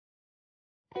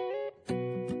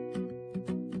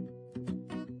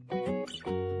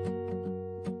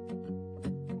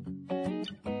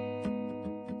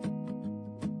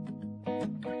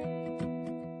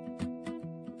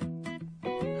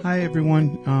Hi,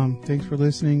 everyone. Thanks for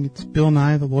listening. It's Bill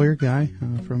Nye, the lawyer guy,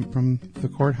 from the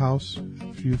courthouse.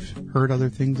 If you've heard other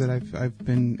things that I've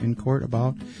been in court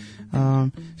about.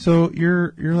 So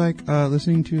you're like,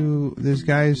 listening to these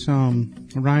guys,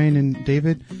 Ryan and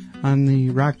David on the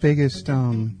Rock Vegas,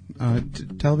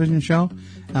 television show.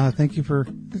 Thank you for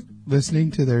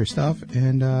listening to their stuff,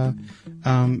 and,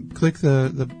 click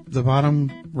the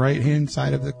bottom right-hand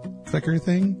side of the clicker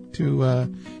thing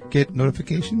to, get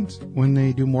notifications when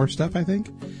they do more stuff, I think.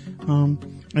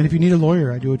 And if you need a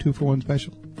lawyer, I do a 2-for-1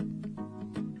 special.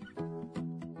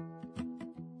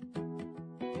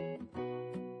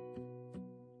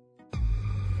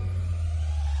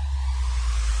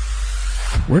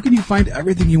 Where can you find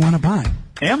everything you want to buy?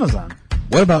 Amazon.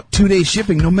 What about 2-day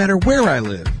shipping no matter where I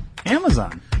live?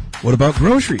 Amazon. What about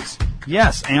groceries?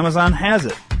 Yes, Amazon has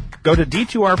it. Go to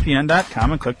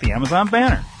d2rpn.com and click the Amazon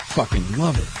banner. Fucking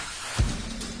love it.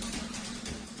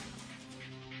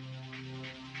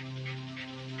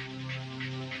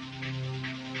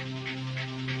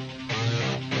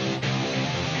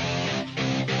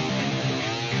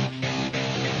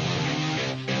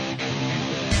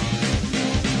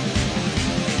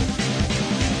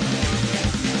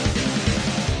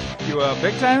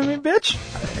 Big time me, bitch?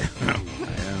 I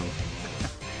am.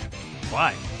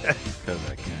 Why?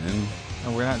 Because I can.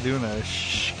 Oh, we're not doing a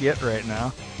skit right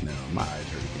now. No, my eyes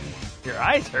hurt again. Your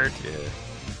eyes hurt? Yeah.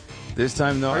 This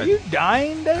time, though... Are you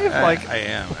dying, Dave? I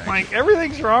am. Actually. Like,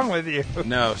 everything's wrong with you.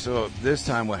 No, so this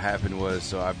time what happened was...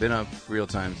 So I've been up real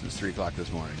time since 3 o'clock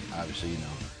this morning, obviously, you know.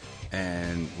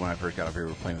 And when I first got up here,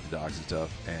 we were playing with the dogs and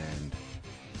stuff, and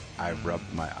I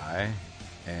rubbed my eye,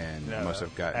 and I must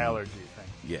have gotten... Allergy thing.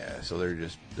 Yeah, so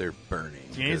they're burning.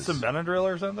 Do you need some Benadryl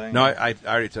or something? No, I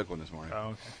already took one this morning. Oh,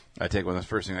 okay. I take one. That's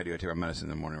the first thing I do. I take my medicine in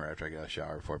the morning right after I get out of the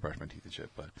shower before I brush my teeth and shit.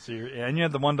 But so and you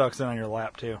had the one dog sitting on your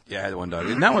lap too. Yeah, I had the one dog,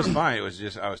 and that was fine. It was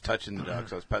just I was touching the dog,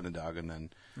 so I was petting the dog, and then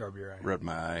rubbed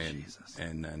my eye,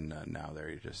 and then now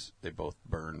they both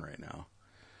burn right now.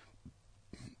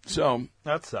 So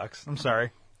that sucks. I'm sorry.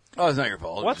 Oh, it's not your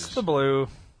fault. What's the blue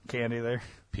candy there?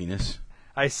 Penis.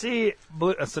 I see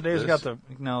blue. So Dave's got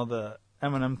the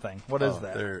M&M thing. What is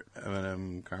that? They're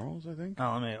M&M caramels, I think.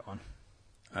 Oh, let me get one.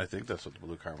 I think that's what the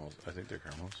blue caramels. I think they're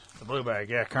caramels. The blue bag,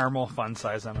 yeah, caramel, fun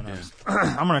size M&Ms.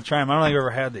 Yeah. I'm gonna try them. I don't think I've ever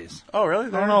had these. Oh, really? I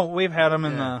don't know. We've had them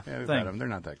in the we've thing. Had them. They're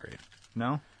not that great.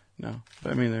 No. No,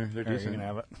 but I mean they're decent. You can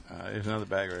have it. There's another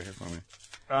bag right here for me.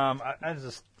 I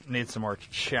just need some more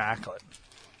chocolate.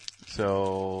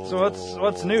 So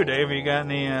what's new, Dave? You got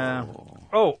any?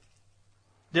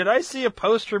 Did I see a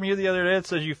post from you the other day that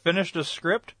says you finished a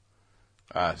script?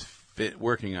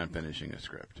 Working on finishing a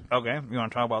script. Okay, you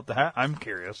want to talk about that? I'm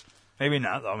curious. Maybe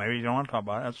not, though. Maybe you don't want to talk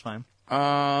about it. That's fine.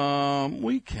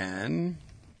 We can.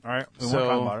 All right, we won't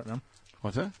talk about it then.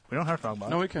 What's that? We don't have to talk about it.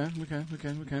 No, we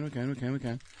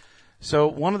can. So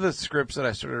one of the scripts that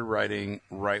I started writing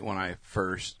right when I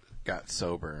first got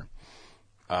sober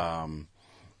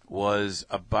was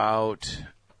about,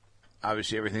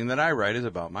 obviously everything that I write is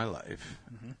about my life.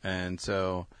 Mm-hmm. And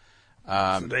so...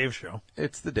 it's the Dave Show.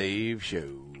 It's the Dave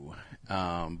Show.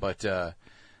 But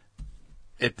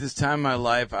at this time in my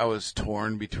life, I was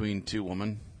torn between two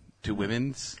women's.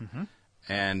 Mm-hmm.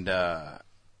 And I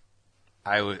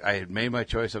had made my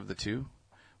choice of the two.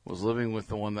 Was living with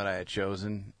the one that I had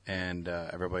chosen, and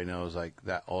everybody knows like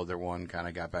that other one kind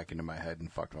of got back into my head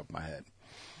and fucked up my head.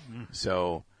 Mm.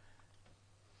 So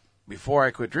before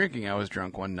I quit drinking, I was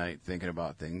drunk one night thinking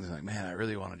about things like, man, I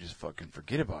really want to just fucking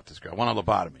forget about this girl. I want a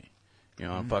lobotomy. You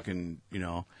know, fucking, you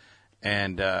know.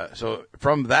 And so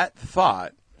from that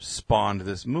thought spawned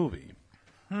this movie.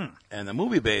 And the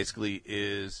movie basically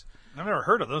is... I've never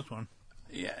heard of this one.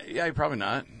 Yeah, probably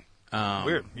not.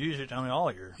 Weird. You usually tell me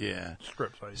all your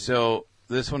scripts. So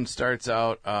this one starts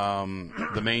out,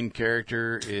 the main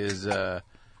character is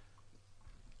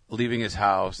leaving his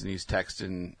house, and he's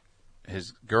texting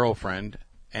his girlfriend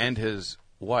and his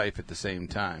wife at the same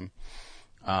time.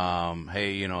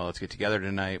 Hey, you know, let's get together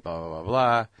tonight, blah, blah, blah,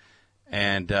 blah.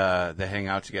 And they hang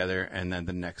out together, and then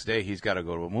the next day he's got to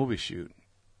go to a movie shoot.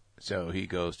 So he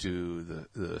goes to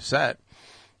the set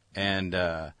and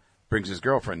brings his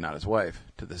girlfriend, not his wife,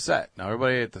 to the set. Now,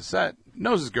 everybody at the set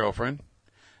knows his girlfriend,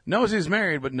 knows he's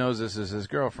married, but knows this is his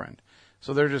girlfriend.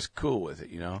 So they're just cool with it,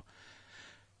 you know.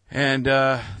 And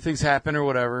things happen or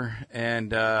whatever,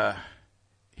 and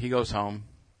he goes home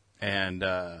and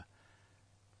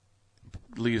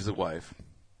leaves the wife,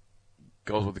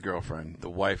 goes with the girlfriend. The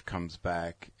wife comes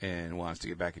back and wants to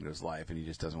get back into his life, and he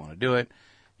just doesn't want to do it.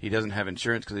 He doesn't have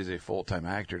insurance because he's a full-time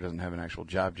actor, doesn't have an actual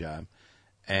job.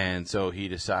 And so he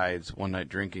decides one night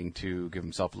drinking to give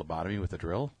himself a lobotomy with a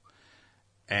drill.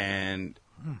 And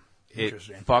it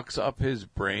Interesting. fucks up his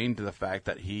brain to the fact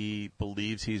that he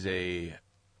believes he's a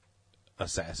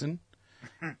assassin,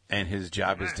 and his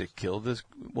job is to kill this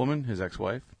woman, his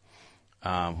ex-wife,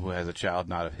 who has a child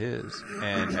not of his.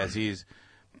 And as he's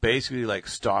basically like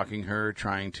stalking her,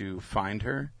 trying to find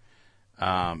her,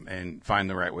 and find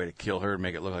the right way to kill her,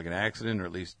 make it look like an accident, or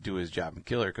at least do his job and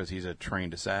kill her, because he's a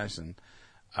trained assassin.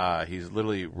 He's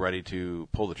literally ready to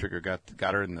pull the trigger.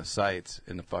 Got her in the sights,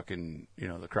 in the fucking,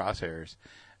 the crosshairs,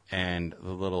 and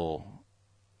the little.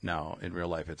 Now, in real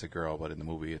life, it's a girl, but in the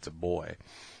movie, it's a boy.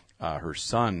 Her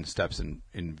son steps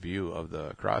in view of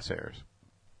the crosshairs,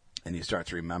 and he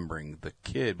starts remembering the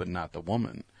kid, but not the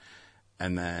woman.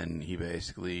 And then he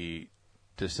basically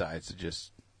decides to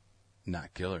just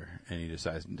not kill her, and he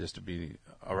decides just to be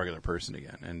a regular person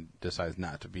again, and decides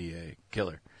not to be a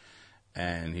killer.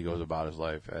 And he goes about his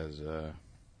life as a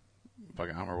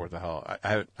fucking, I don't remember what the hell.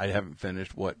 I haven't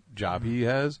finished what job he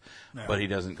has, but he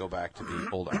doesn't go back to the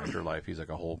old actor life. He's like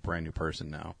a whole brand new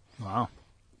person now. Wow.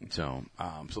 So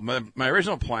my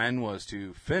original plan was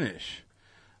to finish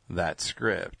that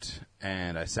script,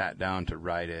 and I sat down to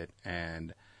write it,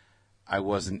 and I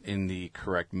wasn't in the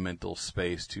correct mental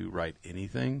space to write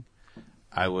anything.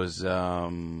 I was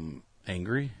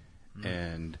angry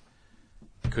and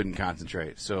couldn't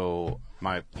concentrate. So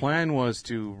my plan was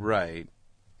to write,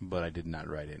 but I did not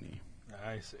write any.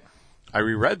 I see. I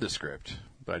reread the script,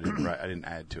 but I didn't write. I didn't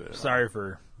add to it. Sorry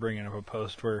for bringing up a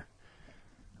post where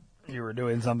you were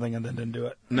doing something and then didn't do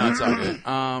it. No, it's all good.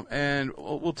 And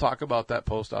we'll talk about that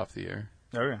post off the air.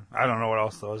 Okay. I don't know what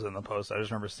else was in the post. I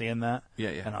just remember seeing that. Yeah.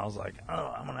 And I was like,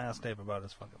 oh, I'm going to ask Dave about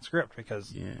his fucking script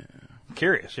because I'm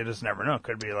curious. You just never know.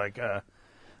 Could be like,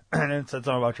 and it said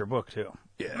something about your book too.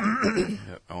 Yeah.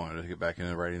 I wanted to get back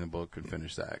into writing the book and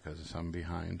finish that because I'm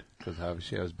behind. Because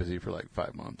obviously I was busy for like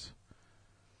 5 months.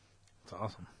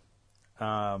 That's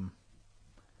awesome.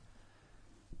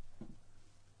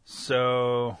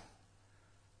 So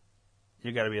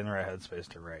you got to be in the right headspace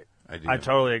to write. I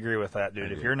totally agree with that,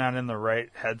 dude. If you're not in the right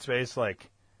headspace, like,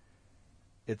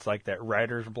 it's like that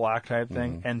writer's block type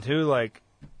thing. Mm-hmm. And two, like,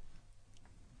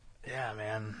 yeah,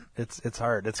 man, it's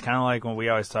hard. It's kind of like when we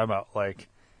always talk about, like,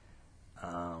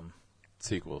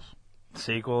 sequels,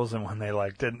 and when they,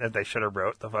 like, they should have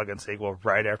wrote the fucking sequel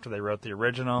right after they wrote the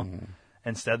original. Mm-hmm.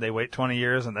 Instead, they wait 20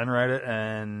 years and then write it,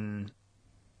 and,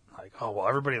 like, oh, well,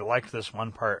 everybody liked this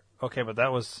one part. Okay, but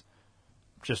that was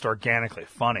just organically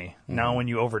funny. Mm-hmm. Now when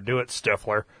you overdo it,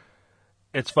 Stifler,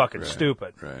 it's fucking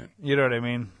stupid. Right. You know what I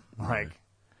mean? Like,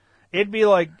 it'd be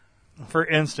like, for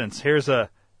instance, to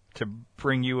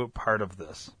bring you a part of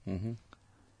this,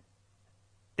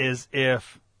 is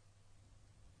if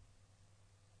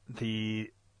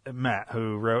the Matt,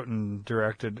 who wrote and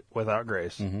directed Without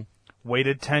Grace,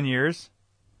 waited 10 years,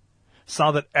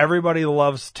 saw that everybody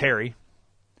loves Terry,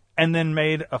 and then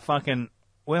made a fucking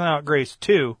Without Grace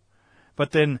 2,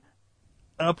 but then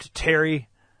upped Terry,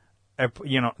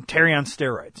 Terry on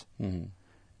steroids. Mm-hmm.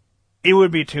 It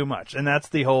would be too much. And that's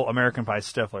the whole American Pie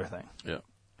Stifler thing. Yeah.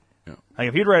 Like,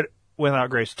 if you'd write Without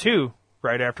Grace 2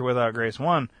 right after Without Grace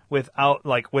 1, with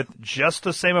just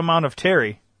the same amount of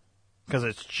Terry, because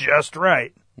it's just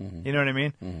right. Mm-hmm. You know what I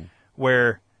mean? Mm-hmm.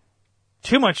 Where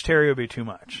too much Terry would be too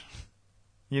much.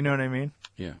 You know what I mean?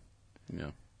 Yeah.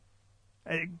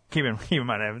 Keep in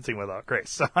mind, I haven't seen Without Grace,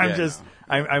 so I'm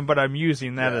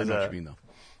using that as I know what you mean,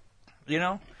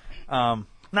 though.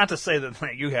 Not to say that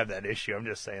like you have that issue. I'm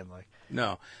just saying like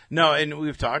no, and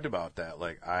we've talked about that.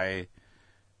 Like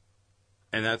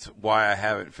and that's why I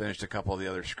haven't finished a couple of the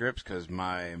other scripts because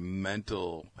my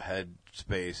mental head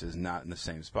space is not in the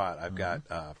same spot. I've got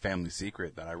Family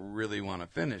Secret that I really want to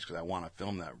finish because I want to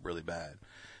film that really bad.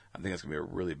 I think it's gonna be a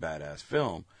really badass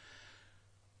film.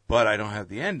 But I don't have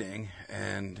the ending,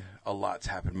 and a lot's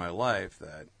happened in my life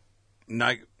that,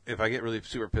 if I get really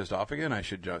super pissed off again, I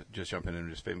should just jump in and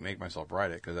just make myself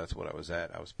write it, because that's what I was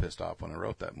at. I was pissed off when I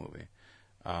wrote that movie.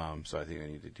 So I think I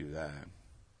need to do that.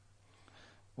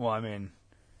 Well, I mean,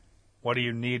 what do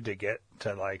you need to get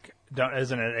to, like,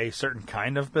 isn't it a certain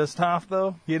kind of pissed off,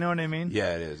 though? You know what I mean?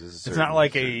 Yeah, it is. It's not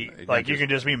like you can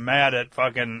just be mad at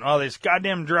fucking, oh, this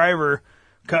goddamn driver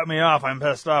cut me off. I'm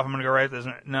pissed off. I'm going to go write this.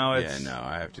 No, it's... Yeah, no,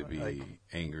 I have to be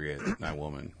angry at that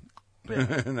woman.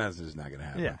 Yeah. And that's just not going to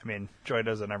happen. Yeah, I mean, Joy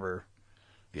doesn't ever...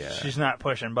 Yeah. She's not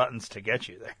pushing buttons to get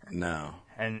you there. No.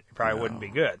 And it probably wouldn't be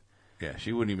good. Yeah,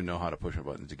 she wouldn't even know how to push a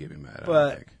button to get me mad, but I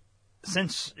don't think.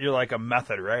 Since you're like a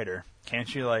method writer,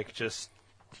 can't you like just,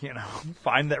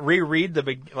 find that, reread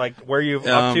where you've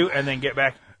up to and then get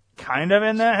back kind of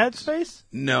in that headspace?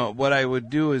 No, what I would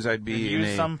do is I'd be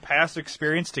use some past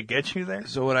experience to get you there?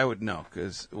 So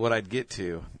because what I'd get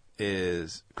to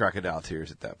is crocodile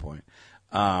tears at that point.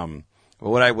 But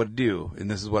what I would do, and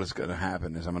this is what is going to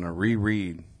happen, is I'm going to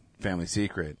reread Family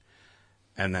Secret,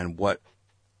 and then what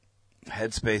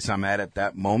headspace I'm at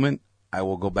that moment, I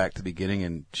will go back to the beginning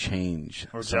and change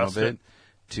some of it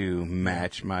to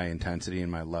match my intensity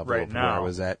and my level of where I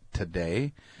was at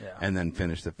today, and then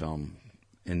finish the film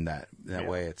in that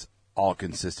way. It's all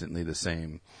consistently the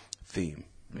same theme,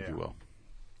 if you will.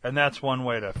 And that's one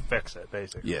way to fix it,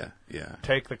 basically. Yeah.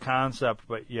 Take the concept,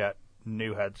 but yet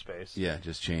new headspace. Yeah,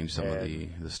 just change some of the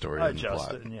story and the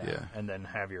plot. Adjust it, and then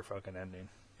have your fucking ending.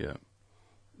 Yeah.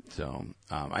 So,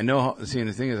 I know, the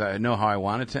thing is, I know how I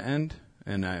want it to end,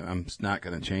 and I'm not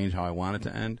going to change how I want it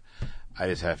to end. I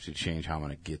just have to change how I'm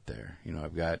going to get there. You know,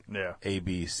 I've got A,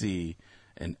 B, C,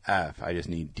 and F. I just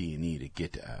need D and E to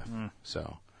get to F.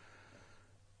 So,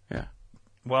 yeah.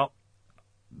 Well,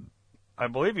 I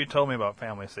believe you told me about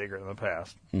Family Secret in the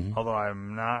past, although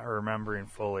I'm not remembering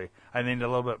fully. I need a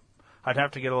little bit. I'd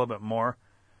have to get a little bit more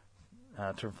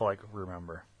to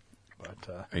remember.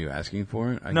 But are you asking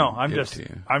for it? No, I'm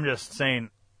just saying.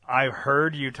 I've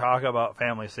heard you talk about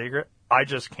Family Secret. I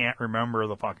just can't remember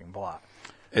the fucking plot.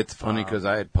 It's funny because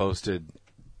I had posted.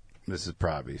 This is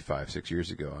probably 5-6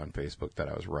 years ago on Facebook that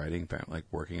I was writing,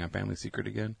 working on Family Secret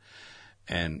again,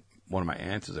 and one of my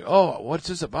aunts is like, "Oh, what's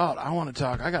this about? I want to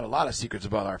talk. I got a lot of secrets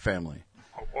about our family."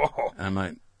 Whoa. And I'm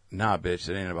like, "Nah, bitch,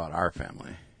 it ain't about our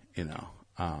family," you know.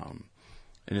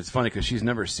 And it's funny because she's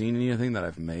never seen anything that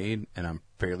I've made, and I'm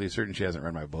fairly certain she hasn't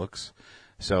read my books.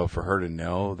 So for her to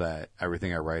know that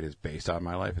everything I write is based on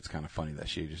my life, it's kind of funny that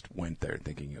she just went there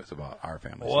thinking it was about our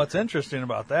family. Well, what's interesting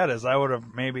about that is I would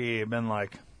have maybe been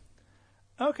like,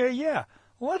 okay, yeah,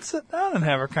 let's sit down and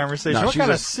have a conversation. No, what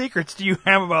kind of secrets do you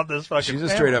have about this fucking She's a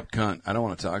family? straight up cunt. I don't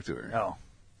want to talk to her. Oh.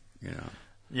 You know.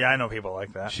 Yeah, I know people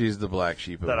like that. She's the black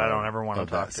sheep that I don't ever want to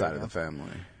talk that to side of the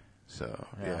family. So,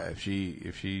 yeah, if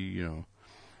she, you know.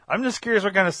 I'm just curious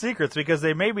what kind of secrets, because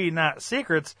they may be not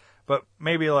secrets, but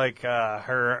maybe like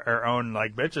her own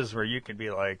like bitches where you could be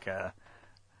like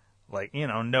you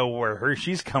know where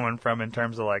she's coming from in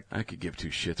terms of like. I could give two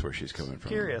shits where she's coming from.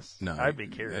 Curious. No, I'd be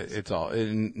curious. It's all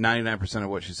 99% of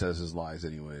what she says is lies,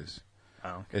 anyways.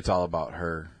 Oh. It's all about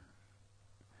her,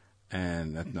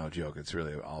 and that's no joke. It's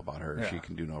really all about her. Yeah. She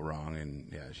can do no wrong,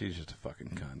 and she's just a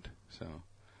fucking cunt. So.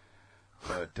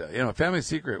 But, you know, Family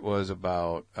Secret was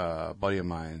about a buddy of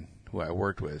mine who I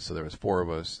worked with. So there was 4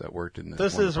 of us that worked in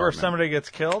this is where somebody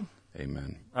gets killed?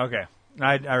 Amen. Okay.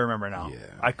 I remember now. Yeah.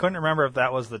 I couldn't remember if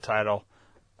that was the title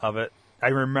of it. I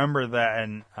remember that,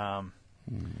 and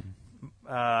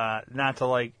not to,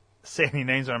 like, say any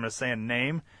names, but I'm going to say a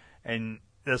name, and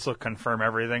this will confirm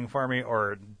everything for me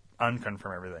or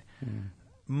unconfirm everything.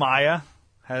 Maya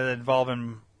had involved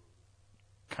in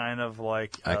kind of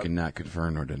like... I cannot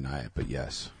confirm or deny it, but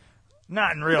yes.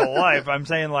 Not in real life. I'm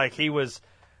saying like he was...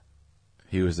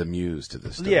 He was the muse to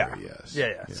the story, yes.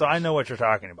 Yeah. So I know what you're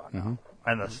talking about now.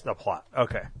 And the plot.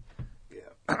 Okay.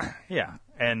 Yeah. Yeah.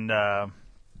 And I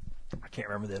can't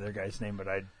remember the other guy's name, but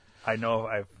I know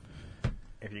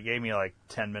if you gave me like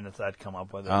 10 minutes, I'd come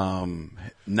up with it.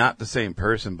 Not the same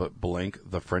person, but Blank,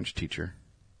 the French teacher.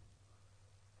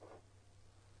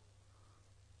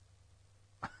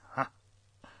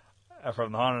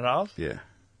 From the haunted house? Yeah.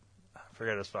 I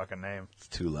forget his fucking name. It's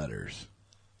 2 letters.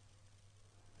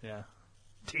 Yeah.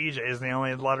 TJ is the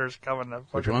only letters coming up.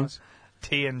 Which ones?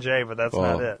 T and J, but that's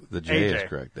not it. The J AJ. is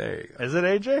correct. There you go. Is it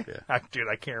AJ? Yeah. Dude,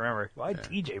 I can't remember. Why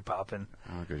TJ popping?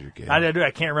 Oh, because you're gay.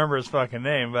 I can't remember his fucking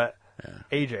name, but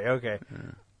AJ, okay.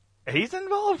 Yeah. He's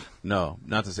involved? No,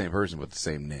 not the same person, but the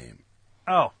same name.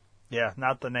 Oh, yeah,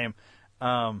 not the name.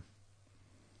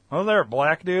 Was there a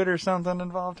black dude or something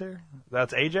involved here?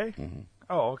 That's AJ? Mm-hmm.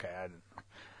 Oh, okay. I didn't.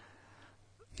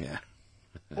 Yeah.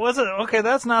 Was it? Okay,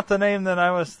 that's not the name that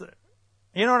I was...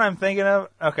 You know what I'm thinking of?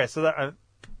 Okay, so that...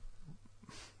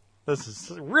 this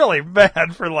is really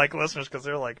bad for, like, listeners, because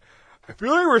they're like, I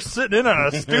feel like we're sitting in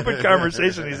on a stupid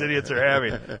conversation these idiots are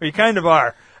having. We kind of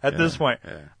are at this point.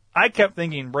 Yeah. I kept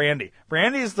thinking Brandy.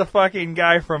 Brandy's the fucking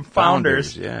guy from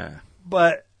Founders. Yeah.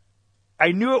 But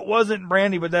I knew it wasn't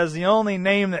Brandy, but that's the only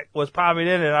name that was popping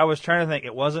in, and I was trying to think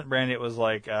it wasn't Brandy. It was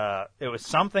like, it was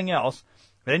something else.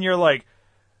 Then you're like,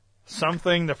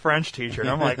 something the French teacher. And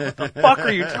I'm like, what the fuck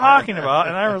are you talking about?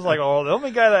 And I was like, oh, the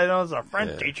only guy that I know is a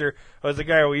French teacher was the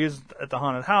guy we used at the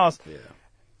haunted house. Yeah.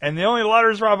 And the only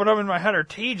letters popping up in my head are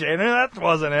TJ, and that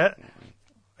wasn't it.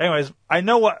 Anyways, I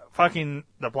know what fucking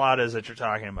the plot is that you're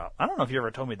talking about. I don't know if you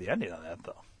ever told me the ending on that,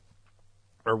 though.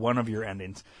 Or one of your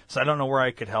endings. So I don't know where I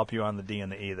could help you on the D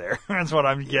and the E there. That's what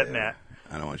I'm getting at.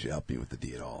 I don't want you to help me with the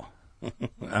D at all.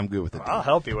 I'm good with the D. I'll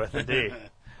help you with the D.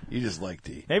 You just like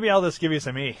D. Maybe I'll just give you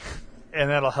some E, and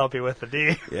that'll help you with the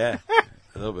D. Yeah,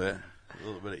 a little bit. A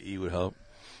little bit of E would help.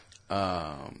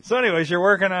 So, anyways, you're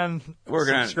working on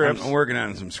scripts. I'm working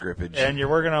on some scriptage. And you're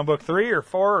working on book 3 or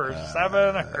 4 or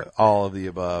 7? Or... all of the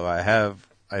above. I have,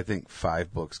 I think,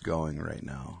 5 books going right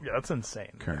now. Yeah, that's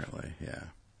insane. Currently, yeah.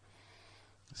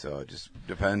 So it just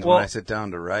depends when I sit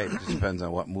down to write. It just depends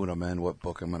on what mood I'm in, what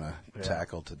book I'm going to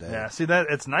tackle today. Yeah, see, that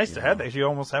it's nice to have that. You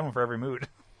almost have one for every mood.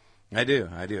 I do.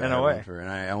 In a way. And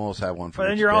I almost have one for But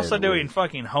then you're also doing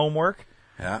fucking homework.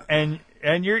 Yeah.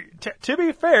 And you're, to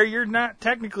be fair, you're not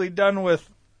technically done with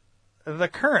the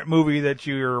current movie that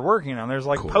you're working on. There's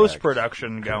like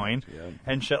post-production going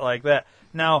and shit like that.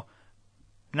 Now,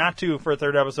 not to, for a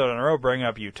third episode in a row, bring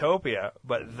up Utopia,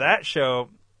 but that show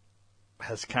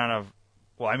has kind of,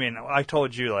 well, I mean, I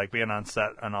told you, like, being on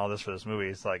set and all this for this movie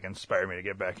has, like, inspired me to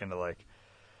get back into, like,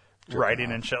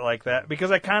 writing and shit like that.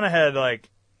 Because I kind of had, like,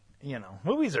 you know,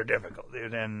 movies are difficult,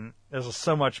 dude, and there's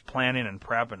so much planning and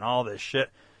prep and all this shit.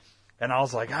 And I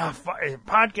was like,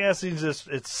 podcasting is just,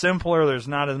 it's simpler. There's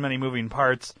not as many moving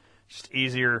parts. Just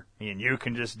easier. Me and you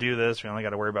can just do this. We only got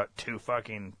to worry about 2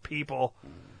 fucking people.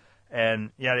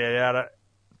 And yada, yada, yada.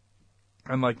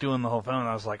 I'm like doing the whole film. And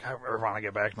I was like, I want to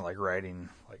get back into like writing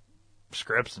like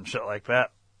scripts and shit like that.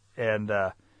 And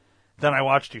then I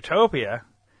watched Utopia.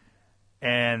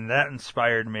 And that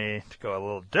inspired me to go a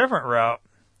little different route.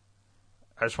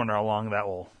 I just wonder how long that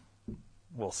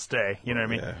will stay. You know what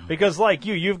I mean? Yeah. Because like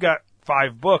you've got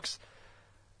 5 books.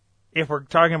 If we're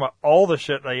talking about all the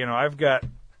shit that, you know, I've got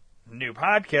new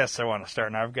podcasts I want to start,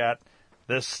 and I've got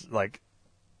this, like,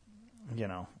 you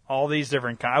know, all these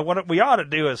different kinds. What we ought to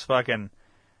do is fucking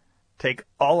take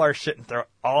all our shit and throw it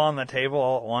all on the table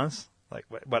all at once, like,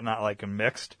 but not like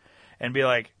mixed, and be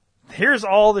like, here's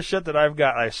all the shit that I've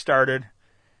got I started,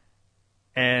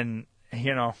 and,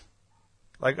 you know,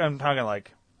 like, I'm talking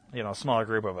like, you know, a smaller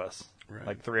group of us. Right.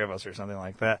 Like 3 of us or something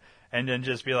like that. And then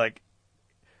just be like,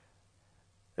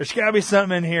 there's got to be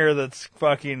something in here that's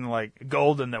fucking like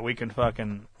golden that we can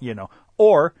fucking, you know.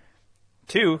 Or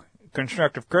 2,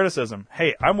 constructive criticism.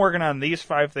 Hey, I'm working on these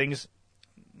 5 things,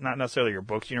 not necessarily your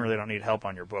books. You really don't need help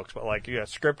on your books, but like you got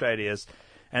script ideas,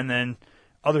 and then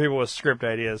other people with script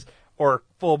ideas or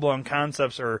full-blown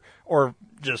concepts or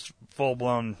just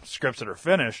full-blown scripts that are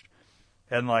finished.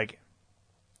 And like,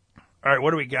 all right,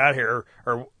 what do we got here?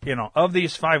 Or, you know, of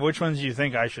these 5, which ones do you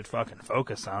think I should fucking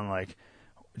focus on? Like,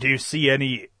 do you see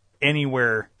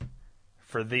anywhere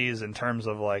for these in terms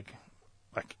of like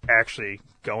actually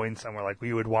going somewhere like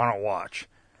we would want to watch?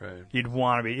 Right. You'd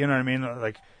want to be, you know what I mean?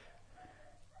 Like,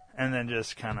 and then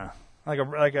just kind of like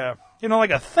a you know,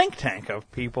 like a think tank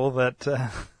of people that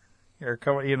are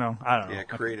coming, you know, I don't know. Yeah,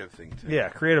 creative think tank. Yeah,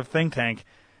 creative think tank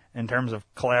in terms of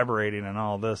collaborating and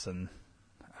all this, and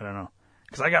I don't know.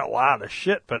 Because I got a lot of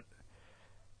shit, but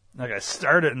like I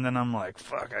start it and then I'm like,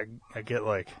 fuck, I get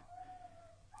like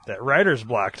that writer's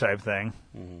block type thing,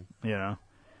 you know,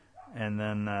 and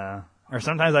then or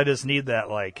sometimes I just need that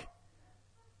like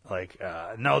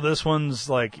no, this one's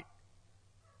like,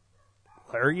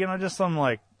 or you know, just some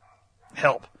like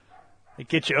help. It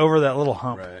gets you over that little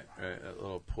hump. Right, that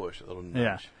little push, that little nudge.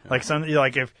 Yeah. Like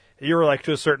like if you were like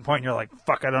to a certain point and you're like,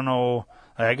 fuck, I don't know,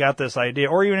 I got this idea.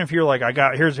 Or even if you're like,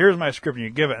 here's my script, and you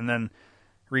give it and then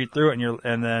read through it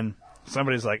and then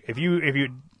somebody's like, if you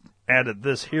added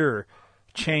this here,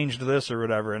 changed this or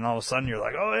whatever, and all of a sudden you're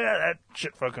like, oh yeah, that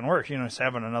shit fucking works. You know, it's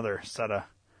having another set of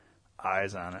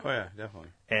eyes on it. Oh yeah, definitely.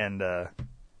 And yeah,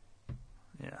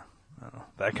 I don't know,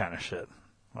 that kind of shit.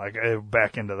 Like, I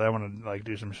back into that. I want to, like,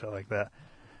 do some shit like that.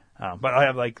 But I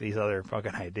have, like, these other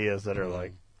fucking ideas that are,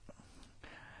 like...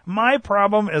 My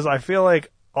problem is I feel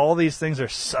like all these things are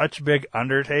such big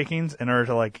undertakings in order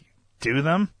to, like, do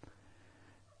them.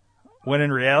 When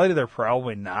in reality, they're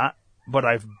probably not. But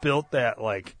I've built that,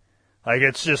 like,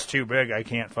 it's just too big. I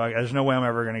can't there's no way I'm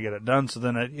ever going to get it done. So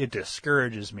then it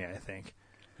discourages me, I think.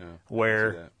 Yeah,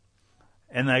 where...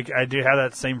 And, like, I do have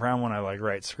that same problem when I, like,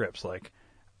 write scripts. Like...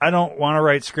 I don't want to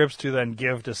write scripts to then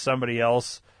give to somebody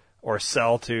else or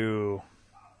sell to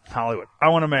Hollywood. I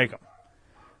want to make them.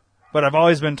 But I've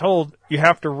always been told you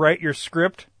have to write your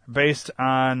script based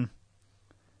on,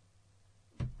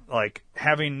 like,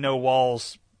 having no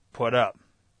walls put up.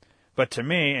 But to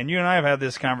me, and you and I have had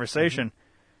this conversation,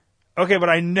 okay, but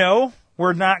I know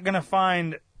we're not going to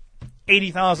find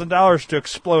 $80,000 to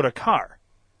explode a car.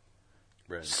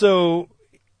 Right. So...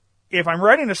 if I'm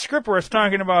writing a script where it's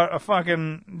talking about a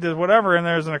fucking whatever and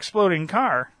there's an exploding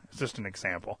car, it's just an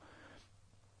example.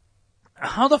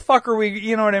 How the fuck are we,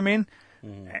 you know what I mean?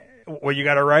 Well, you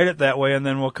got to write it that way and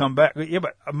then we'll come back. Yeah,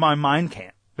 but my mind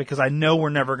can't because I know we're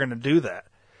never going to do that.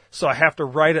 So I have to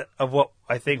write it of what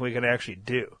I think we can actually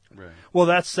do. Right. Well,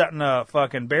 that's setting a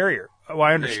fucking barrier. Well,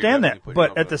 I understand that, definitely putting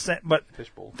but up at a the same, but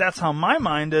fishbowl. that's how my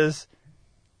mind is.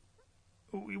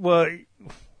 Well,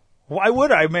 why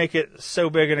would I make it so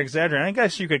big and exaggerated? I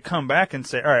guess you could come back and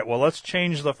say, all right, well, let's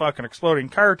change the fucking exploding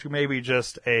car to maybe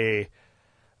just the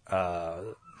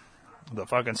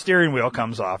fucking steering wheel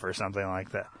comes off or something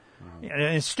like that.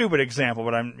 It's a stupid example,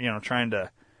 but I'm, trying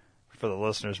to, for the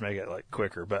listeners, make it like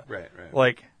quicker. But Right.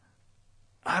 like,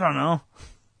 I don't know.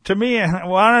 To me, why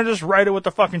don't I just write it with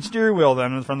the fucking steering wheel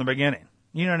then from the beginning?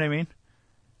 You know what I mean?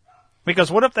 Because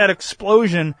what if that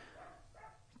explosion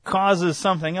causes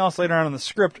something else later on in the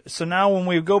script? So now when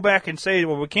we go back and say,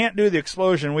 well, we can't do the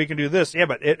explosion, we can do this. Yeah,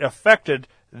 but it affected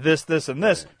this, this, and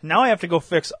this. Right. Now I have to go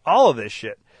fix all of this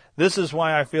shit. This is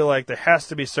why I feel like there has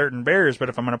to be certain barriers. But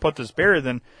if I'm going to put this barrier,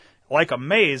 then like a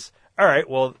maze, all right,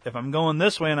 well, if I'm going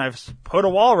this way and I've put a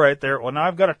wall right there, well, now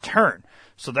I've got to turn.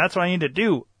 So that's what I need to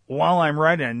do while I'm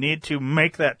writing. I need to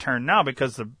make that turn now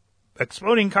because the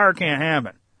exploding car can't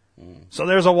happen. So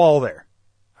there's a wall there.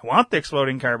 I want the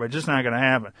exploding car, but it's just not going to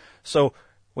happen. So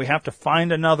we have to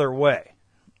find another way.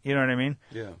 You know what I mean?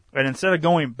 Yeah. And instead of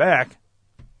going back,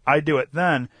 I do it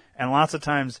then. And lots of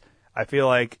times I feel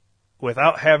like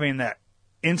without having that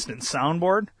instant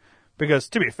soundboard, because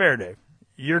to be fair, Dave,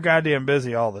 you're goddamn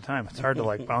busy all the time. It's hard to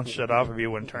like bounce shit off of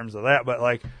you in terms of that. But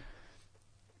like,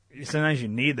 sometimes you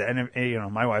need that.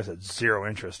 And, my wife had zero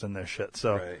interest in this shit.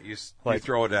 So right. You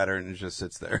throw it at her and it just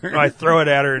sits there. I throw it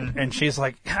at her and she's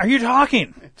like, are you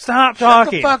talking? Stop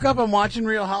talking. Shut the fuck up. I'm watching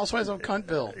Real Housewives of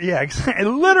Cuntville. Yeah, exactly.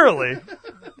 Literally.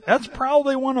 That's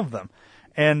probably one of them.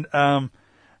 And,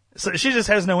 so she just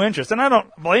has no interest. And I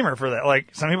don't blame her for that.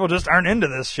 Like, some people just aren't into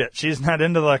this shit. She's not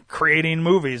into the creating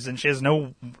movies and she has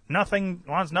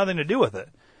wants nothing to do with it.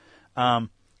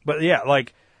 But yeah,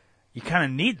 like, you kind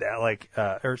of need that, like,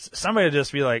 or somebody to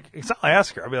just be like, I'll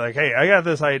ask her, I'll be like, hey, I got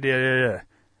this idea. Yeah.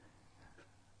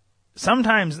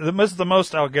 Sometimes, the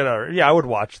most I'll get out of her, yeah, I would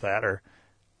watch that, or,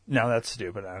 no, that's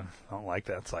stupid, I don't like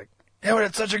that. It's like, yeah, but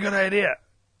it's such a good idea.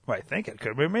 Well, I think it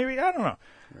could, but maybe, I don't know.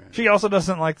 Right. She also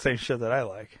doesn't like the same shit that I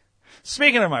like.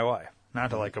 Speaking of my wife, not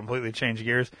to like completely change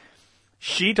gears,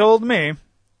 she told me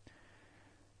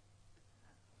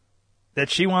that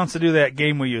she wants to do that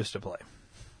game we used to play,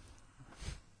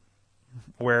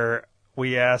 where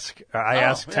we ask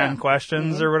 10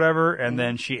 questions or whatever, and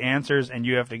then she answers, and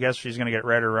you have to guess if she's going to get it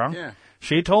right or wrong. Yeah.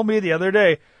 She told me the other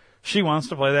day she wants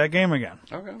to play that game again.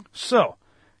 Okay. So,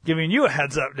 giving you a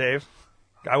heads up, Dave,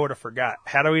 I would have forgot.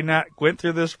 Had we not went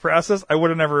through this process, I would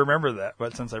have never remembered that.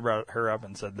 But since I brought her up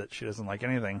and said that she doesn't like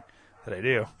anything that I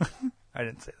do, I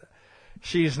didn't say that.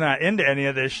 She's not into any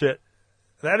of this shit.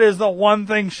 That is the one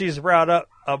thing she's brought up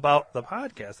about the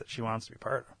podcast that she wants to be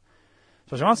part of.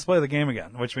 So she wants to play the game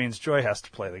again, which means Joy has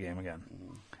to play the game again,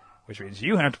 which means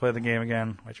you have to play the game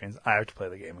again, which means I have to play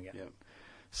the game again. Yep.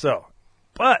 So,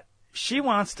 but she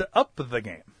wants to up the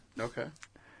game. Okay.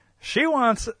 She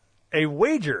wants a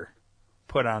wager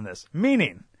put on this,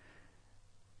 meaning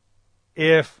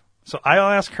so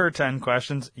I'll ask her 10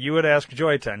 questions, you would ask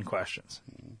Joy 10 questions.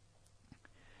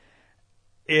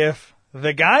 If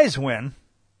the guys win,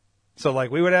 so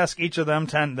like we would ask each of them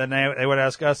 10, then they would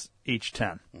ask us each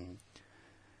 10.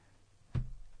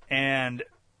 And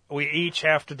we each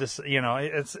have to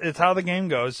it's how the game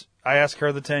goes. I ask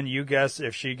her the 10, you guess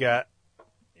if she's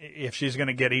going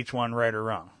to get each one right or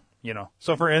wrong,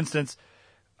 So for instance,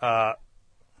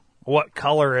 what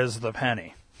color is the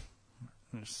penny?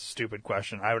 Stupid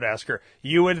question. I would ask her.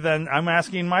 You would then, I'm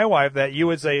asking my wife that, you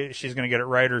would say she's going to get it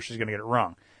right or she's going to get it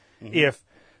wrong.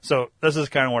 So this is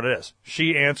kind of what it is.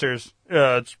 She answers,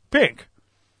 it's pink.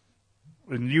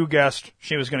 And you guessed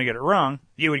she was going to get it wrong,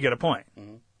 you would get a point.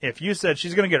 If you said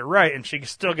she's going to get it right and she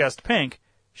still guessed pink,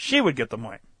 she would get the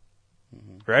point.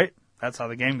 Right? That's how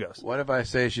the game goes. What if I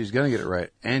say she's going to get it right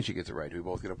and she gets it right? Do we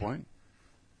both get a point?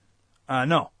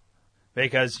 No.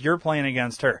 Because you're playing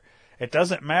against her. It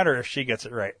doesn't matter if she gets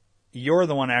it right. You're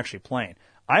the one actually playing.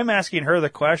 I'm asking her the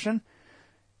question.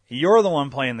 You're the one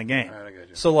playing the game. All right, I got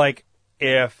you. So, like,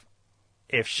 if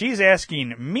she's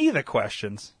asking me the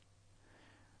questions,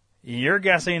 you're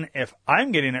guessing if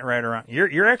I'm getting it right or wrong.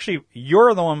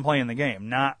 You're the one playing the game,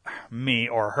 not me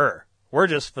or her. We're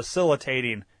just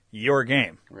facilitating your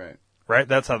game. Right. Right?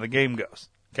 That's how the game goes.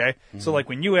 Okay? So, like,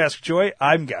 when you ask Joy,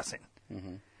 I'm guessing.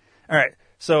 All right.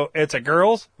 So it's a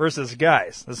girls versus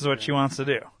guys. This is what she wants to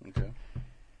do. Okay.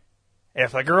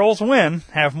 If the girls win,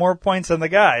 have more points than the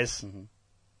guys,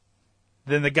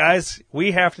 then the guys,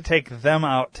 we have to take them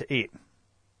out to eat.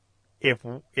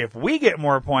 If we get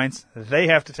more points, they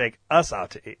have to take us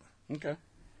out to eat. Okay.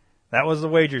 That was the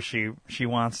wager she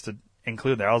wants to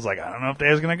include there. I was like, I don't know if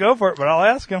Dave's going to go for it, but I'll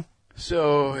ask him.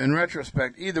 So, in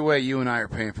retrospect, either way, you and I are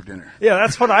paying for dinner. Yeah,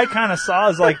 that's what I kind of saw.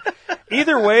 Is like,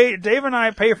 either way, Dave and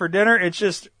I pay for dinner. It's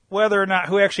just whether or not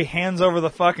who actually hands over the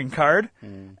fucking card.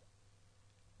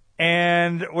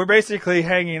 And we're basically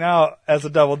hanging out as a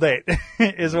double date,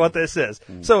 is what this is.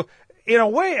 So, in a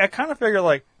way, I kind of figure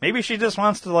like maybe she just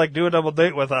wants to like do a double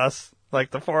date with us,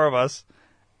 like the four of us,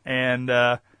 and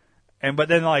but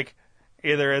then like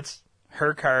either it's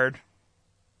her card,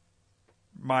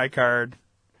 my card,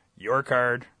 your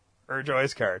card, or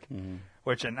Joy's card.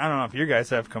 Which, and I don't know if you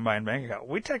guys have combined bank account.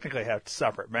 We technically have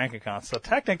separate bank accounts, so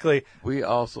technically We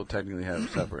also technically have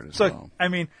separate as so, well. I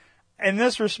mean, in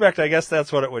this respect, I guess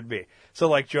that's what it would be. So,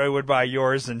 like, Joy would buy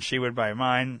yours and she would buy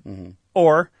mine.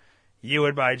 Or you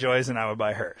would buy Joy's and I would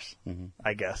buy hers,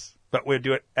 I guess. But we'd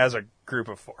do it as a group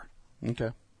of four.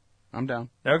 Okay. I'm down.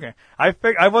 Okay.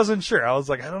 I wasn't sure. I was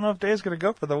like, I don't know if Dave's going to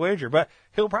go for the wager, but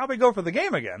he'll probably go for the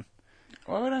game again.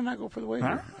 Why would I not go for the wager?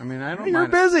 Huh? I mean, I don't You're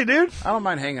mind. busy, dude. I don't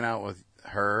mind hanging out with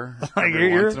her. Like,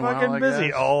 every you're once in a while, fucking I busy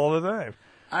guess. all the time.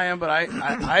 I am, but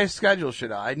I schedule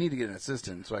shit out. I need to get an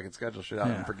assistant so I can schedule shit out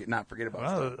Yeah. and not forget about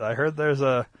stuff. Well, I heard there's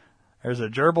a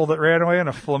gerbil that ran away and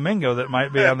a flamingo that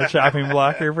might be on the chopping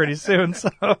block here pretty soon. So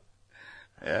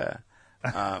Yeah.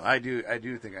 I do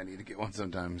think I need to get one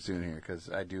sometime soon here because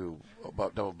I do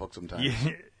about double book sometimes.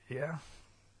 yeah.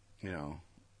 You know,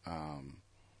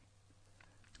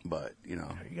 but you know,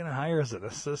 Are you gonna hire as an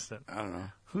assistant? I don't know.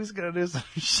 Who's gonna do some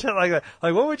shit like that?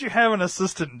 Like, what would you have an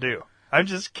assistant do? I'm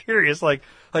just curious. Like,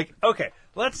 okay,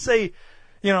 let's say,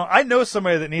 I know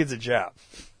somebody that needs a job,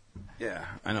 Yeah,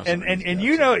 I know. and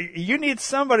you need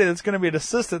somebody that's going to be an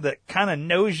assistant that kind of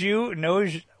knows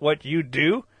what you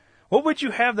do. What would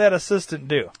you have that assistant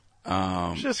do?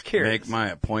 Just curious. Make my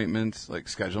appointments, like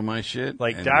schedule my shit,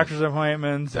 Like and doctor's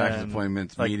appointments,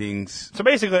 like, meetings. So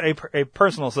basically, a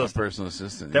personal A assistant personal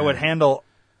assistant that would handle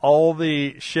all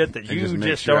the shit that And you make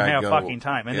just sure don't I have go- fucking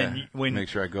time. And yeah, then when make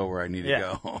sure I go where I need to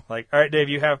go. Like, all right, Dave,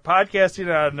 you have podcasting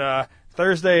on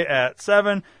Thursday at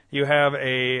 7. You have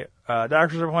a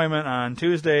doctor's appointment on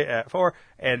Tuesday at 4,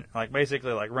 and like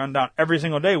basically like run down every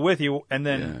single day with you. And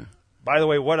then, by the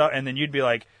way, and then you'd be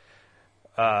like,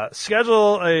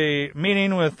 schedule a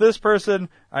meeting with this person.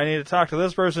 I need to talk to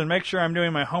this person. Make sure I'm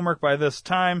doing my homework by this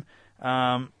time.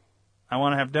 I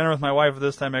want to have dinner with my wife at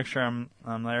this time. Make sure I'm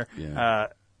there. Yeah.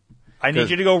 I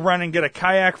need you to go run and get a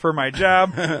kayak for my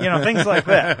job. Things like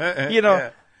that.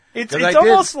 Yeah. It's 'Cause I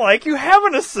almost like you have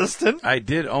an assistant. I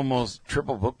did almost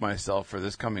triple book myself for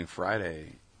this coming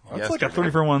Friday. It's like a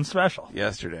 3-for-1 special.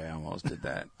 Yesterday, I almost did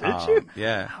that. Did you?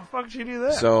 Yeah. How the fuck did you do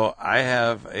that? So I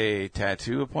have a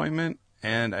tattoo appointment,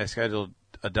 and I scheduled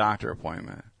a doctor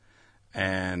appointment.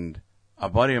 And a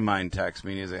buddy of mine texts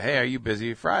me, and he's like, "Hey, are you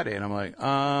busy Friday?" And I'm like,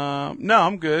 no,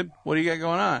 I'm good. What do you got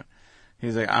going on?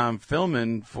 He's like, "I'm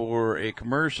filming for a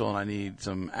commercial, and I need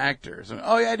some actors." And,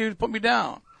 "Oh, yeah, dude, put me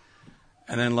down."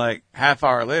 And then, like, half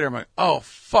hour later, I'm like, "Oh,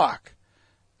 fuck.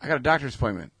 I got a doctor's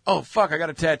appointment. Oh, fuck, I got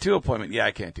a tattoo appointment. Yeah,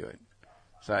 I can't do it."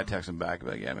 So I text him back,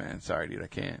 like, "Yeah, man, sorry, dude, I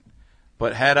can't."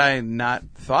 But had I not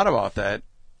thought about that,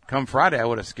 come Friday, I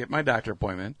would have skipped my doctor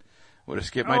appointment, would have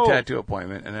skipped my tattoo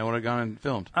appointment, and I would have gone and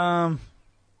filmed. Now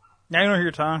you know who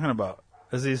you're talking about.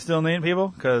 Does he still need people?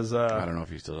 Because I don't know if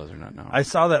he still does or not now. I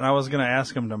saw that, and I was going to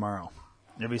ask him tomorrow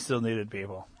if he still needed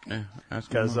people. Yeah, ask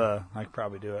him Because tomorrow. I could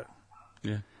probably do it.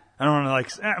 Yeah. I don't want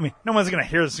to, no one's going to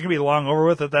hear this. It's going to be long over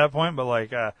with at that point, but, I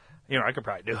could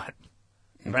probably do it.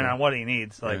 Depending on what he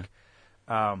needs. But,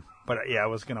 I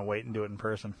was going to wait and do it in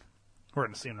person. We're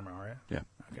going to see him tomorrow, right? Yeah.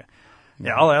 Okay.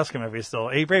 Yeah, I'll ask him if he'd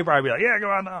probably be like, yeah, go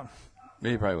on down.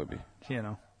 Yeah, he probably would be.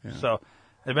 Yeah. So,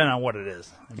 depending on what it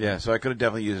is. Yeah, so I could have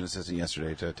definitely used an assistant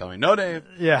yesterday to tell me, "No, Dave,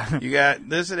 Yeah. you got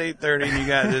this at 8:30 and you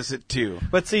got this at 2.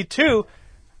 But see, too,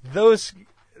 those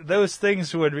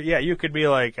things would be, you could be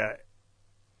like,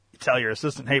 tell your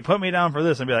assistant, "Hey, put me down for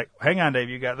this," and be like, "Hang on, Dave,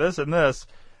 you got this and this.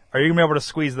 Are you going to be able to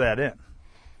squeeze that in?"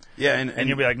 Yeah, And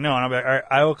you'll be like, "No," and I'll be like, "All right,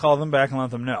 I will call them back and let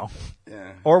them know."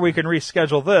 yeah, Or we can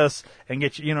reschedule this and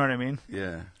get you know what I mean?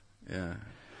 yeah, yeah.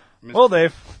 Well,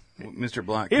 Dave, Mr.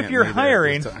 Blanc, if can't you're be there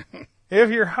hiring, this time. if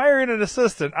you're hiring an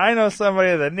assistant, I know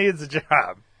somebody that needs a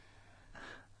job.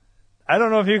 I don't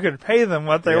know if you could pay them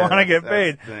what they Yeah, want to get that's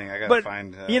paid. the thing. I gotta But,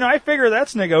 find, I figure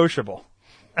that's negotiable.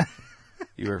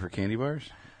 You work for candy bars?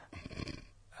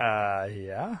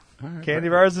 Yeah. All right, Candy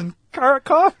bars and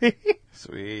coffee.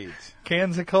 Sweet.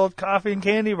 Cans of cold coffee and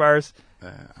candy bars.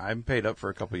 I'm paid up for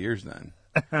a couple of years then.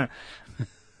 I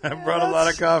brought a lot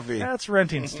of coffee. That's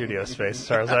renting studio space, as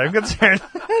far as I'm concerned.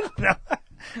 No.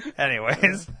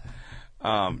 Anyways.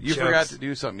 You Jokes. forgot to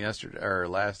do something yesterday or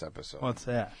last episode. What's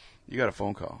that? You got a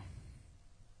phone call.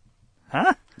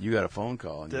 Huh? You got a phone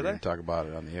call, and Did you I? didn't talk about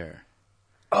it on the air.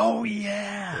 Oh,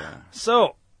 yeah.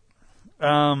 So,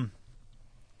 have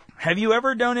you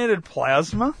ever donated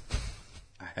plasma?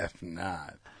 I have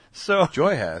not. So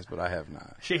Joy has, but I have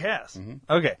not. She has.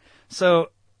 Okay.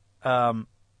 So,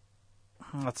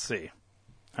 let's see.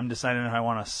 I'm deciding if I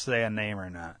want to say a name or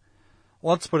not.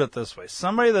 Let's put it this way.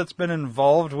 Somebody that's been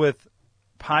involved with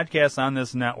podcasts on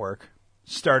this network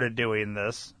started doing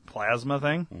this plasma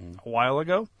thing a while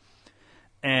ago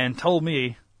and told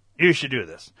me, you should do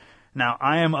this. Now,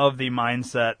 I am of the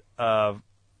mindset of,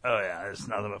 oh yeah, there's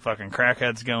nothing but fucking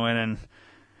crackheads go in and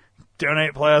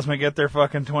donate plasma, get their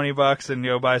fucking $20 and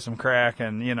go buy some crack,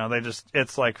 and, you know, they just,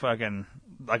 it's like fucking,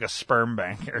 like a sperm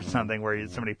bank or something where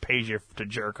somebody pays you to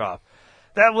jerk off.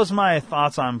 That was my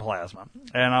thoughts on plasma.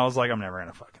 And I was like, I'm never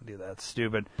going to fucking do that. It's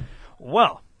stupid.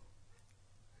 Well,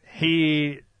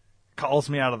 he calls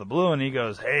me out of the blue and he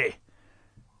goes, hey,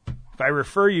 if I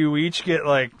refer you, we each get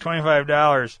like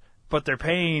 $25, but they're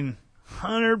paying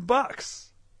 $100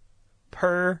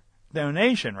 per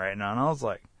donation right now. And I was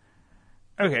like,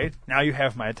 okay, now you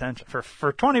have my attention.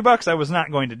 For $20, I was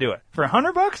not going to do it. For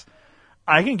 $100,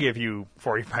 I can give you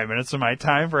 45 minutes of my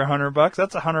time for $100.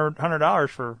 That's $100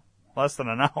 for less than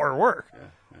an hour work.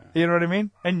 Yeah. You know what I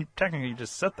mean? And technically, you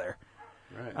just sit there.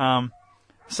 Right.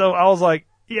 So I was like,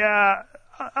 yeah,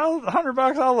 $100.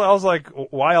 I was like,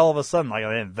 why all of a sudden?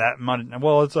 Like, that money?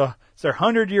 Well, it's their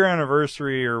 100-year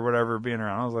anniversary or whatever being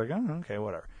around. I was like, oh, okay,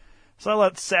 whatever. So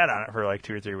I sat on it for like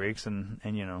 2 or 3 weeks, and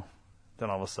you know, then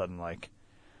all of a sudden, like,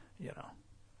 you know,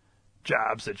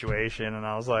 job situation, and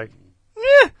I was like,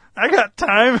 yeah, I got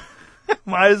time.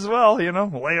 Might as well, you know,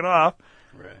 lay it off.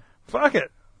 Right. Fuck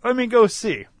it. Let me go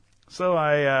see. So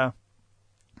I,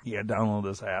 download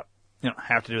this app. You don't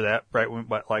have to do that, right?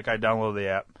 But like, I downloaded the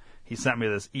app. He sent me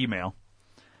this email.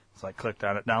 So I clicked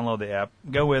on it, download the app,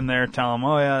 go in there, tell him,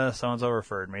 oh yeah, so-and-so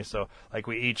referred me. So like,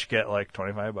 we each get like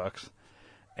 $25.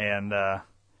 And,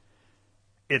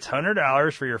 it's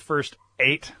 $100 for your first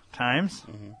 8 times.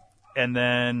 Mm-hmm. And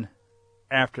then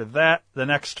after that, the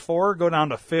next 4 go down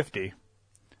to $50.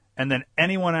 And then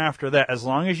anyone after that, as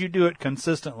long as you do it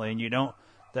consistently and you don't,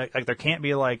 like, there can't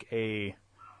be like a,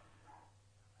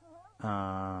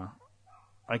 I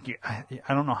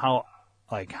don't know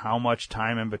how much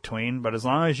time in between, but as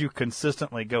long as you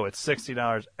consistently go, it's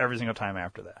 $60 every single time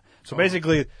after that. So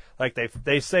basically, like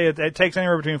they say it takes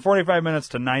anywhere between 45 minutes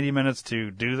to 90 minutes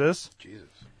to do this. Jesus.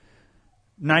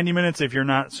 90 minutes if you're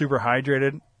not super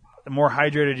hydrated. The more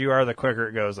hydrated you are, the quicker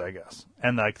it goes, I guess.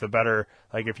 And like the better,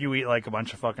 like if you eat like a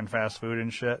bunch of fucking fast food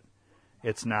and shit,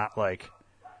 it's not like,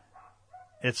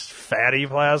 it's fatty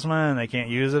plasma and they can't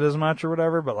use it as much or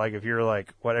whatever. But like if you're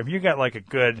like, if you got like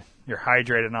you're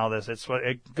hydrated and all this,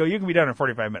 you can be done in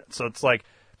 45 minutes. So it's like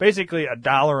basically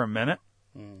 $1 a minute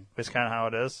is kind of how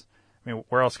it is. I mean,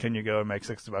 where else can you go and make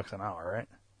 $60 an hour, right?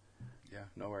 Yeah,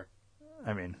 nowhere.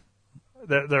 I mean,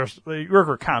 you work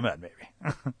for ComEd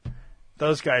maybe.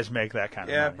 Those guys make that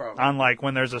kind of money. Probably. Unlike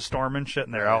when there's a storm and shit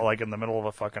and they're out like in the middle of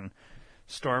a fucking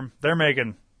storm, they're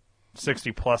making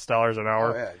 $60+ an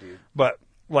hour. Oh yeah, dude. But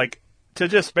like to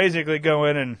just basically go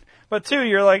in but too,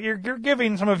 you're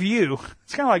giving some of you.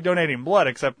 It's kind of like donating blood,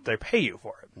 except they pay you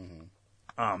for it.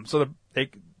 Mm-hmm. So they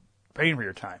paying for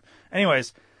your time.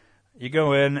 Anyways, you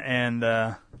go in and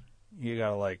you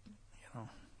gotta like, you know,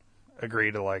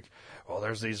 agree to like, well,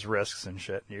 there's these risks and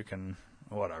shit. You can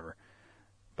whatever.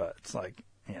 But it's like,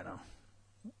 you know,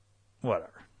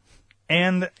 whatever.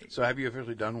 And so have you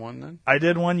officially done one then? I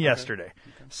did one yesterday.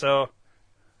 Okay. So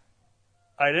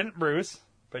I didn't bruise,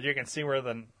 but you can see where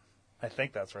I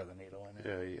think that's where the needle went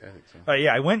in. Yeah, I think so. But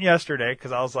yeah, I went yesterday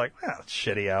because I was like, well, it's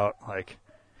shitty out. Like,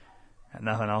 had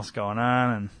nothing else going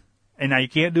on. And now you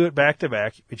can't do it back to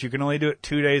back, but you can only do it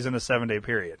 2 days in a 7-day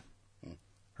period.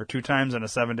 Or 2 times in a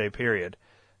 7-day period.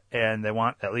 And they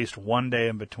want at least 1 day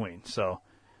in between. So,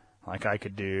 like, I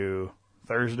could do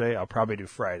Thursday. I'll probably do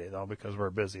Friday, though, because we're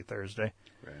busy Thursday.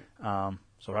 Right.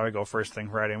 So I would go first thing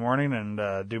Friday morning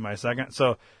and do my second.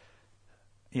 So,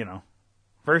 you know,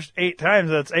 first 8 times,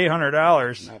 that's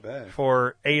 $800. Not bad.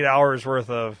 For 8 hours worth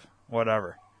of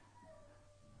whatever.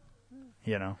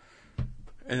 You know.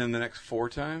 And then the next 4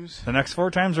 times? The next 4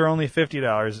 times are only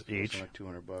 $50 each. So like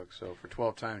 $200. So for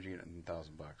 12 times, you get $1,000.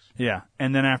 Yeah.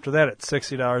 And then after that, it's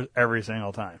 $60 every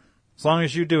single time. As long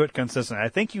as you do it consistently. I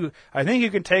think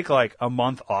you can take like a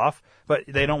month off, but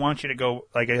they don't want you to go,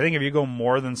 like, I think if you go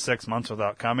more than 6 months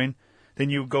without coming,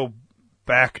 then you go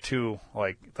back to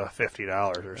like the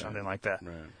 $50 or something like that.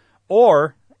 Right.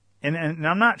 Or, and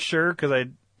I'm not sure because I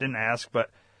didn't ask,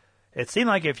 but it seemed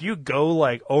like if you go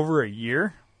like over a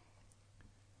year,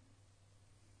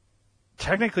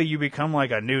 technically you become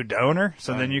like a new donor.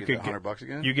 So then you could get $100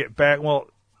 again? You get back, well,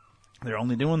 They're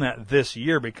only doing that this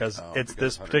year because it's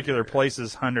this particular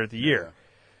place's 100th year.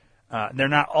 They're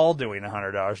not all doing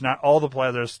 $100. Not all the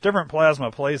plasma. There's different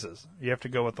plasma places. You have to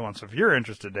go with the one. So if you're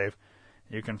interested, Dave,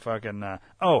 you can fucking...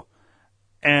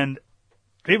 and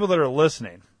people that are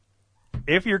listening,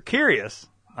 if you're curious,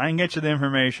 I can get you the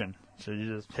information. So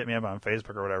you just hit me up on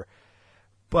Facebook or whatever.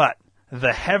 But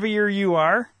the heavier you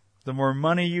are, the more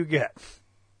money you get.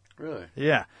 Really?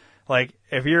 Yeah. Like,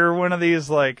 if you're one of these,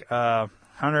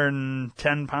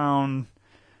 110-pound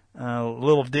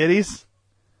little ditties,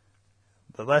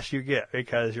 the less you get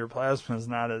because your plasma is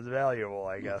not as valuable,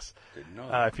 I guess. Didn't know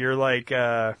that. If you're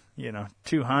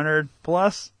 200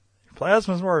 plus, your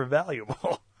plasma is more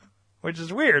valuable, which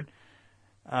is weird.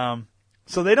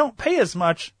 So they don't pay as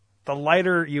much the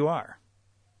lighter you are.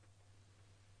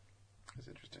 That's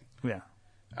interesting. Yeah.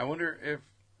 I wonder if...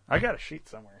 I got a sheet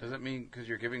somewhere. Does that mean because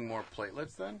you're giving more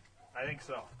platelets then? I think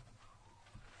so.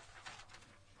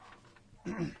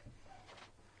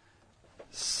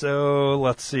 So,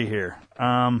 let's see here.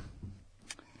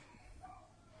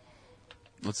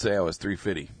 Let's say I was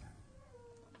 350.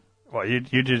 Well,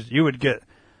 you would get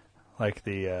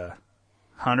the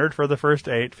 100 for the first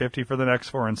 8, 50 for the next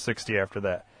 4, and 60 after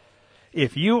that.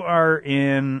 If you are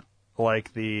in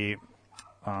the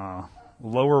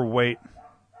lower weight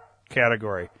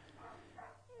category,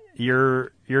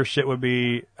 your shit would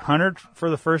be 100 for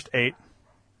the first 8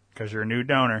 because you're a new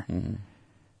donor. Mm-hmm.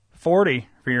 40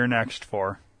 for your next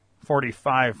 4,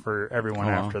 45 for everyone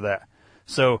after that.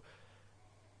 So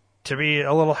to be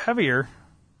a little heavier,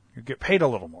 you get paid a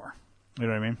little more. You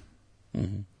know what I mean?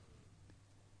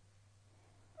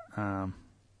 Mm-hmm.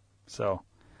 So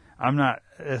I'm not.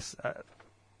 This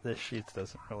sheet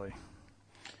doesn't really.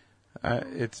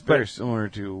 It's very similar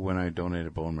to when I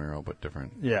donated bone marrow, but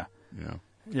different. Yeah. You know.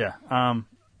 Yeah.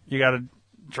 You got to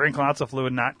drink lots of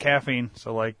fluid, not caffeine.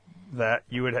 So that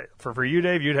you would for you,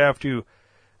 Dave, you'd have to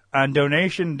on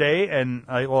donation day, and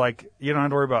you don't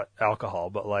have to worry about alcohol,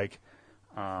 but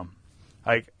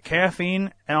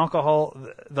caffeine, alcohol,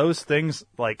 those things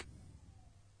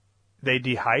they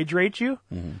dehydrate you,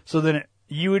 so then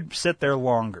you would sit there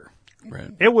longer.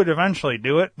 Right. It would eventually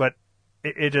do it, but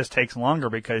it just takes longer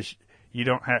because you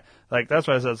don't have that's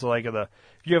why I said if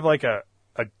you have a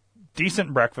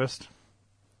decent breakfast,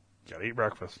 you gotta eat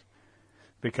breakfast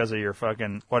because of your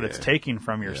fucking what it's taking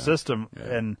from your system,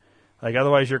 and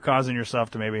otherwise you're causing yourself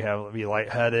to maybe be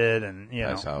lightheaded and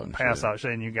pass out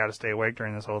shit, and you got to stay awake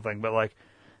during this whole thing. But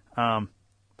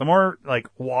the more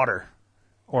water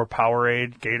or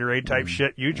Powerade, Gatorade type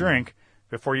shit you drink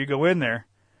before you go in there,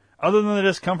 other than the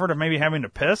discomfort of maybe having to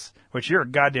piss, which you're a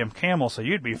goddamn camel, so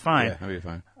you'd be fine. Yeah, I'd be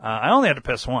fine. I only had to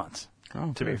piss once,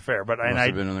 to be fair, but I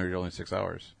have been in there only 6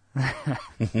 hours. I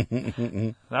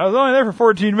was only there for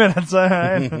 14 minutes. I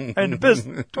had to piss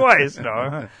twice.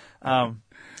 No,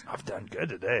 I've done good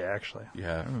today, actually.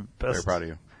 Yeah, very proud of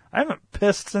you. I haven't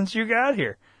pissed since you got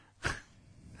here.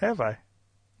 Have I?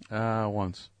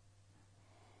 Once.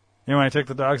 When I took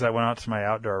the dogs, I went out to my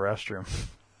outdoor restroom.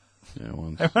 Yeah,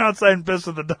 once. I went outside and pissed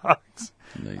with the dogs.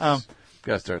 Nice.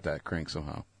 Got to start that crank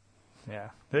somehow. Yeah.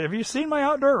 Have you seen my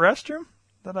outdoor restroom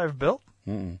that I've built?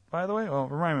 Mm-mm. By the way, well,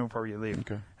 remind me before you leave.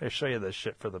 Okay. I show you this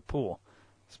shit for the pool.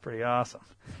 It's pretty awesome.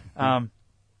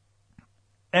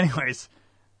 Anyways,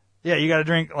 yeah, you got to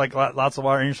drink lots of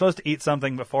water, and you're supposed to eat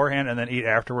something beforehand and then eat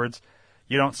afterwards.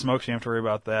 You don't smoke, so you don't have to worry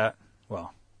about that.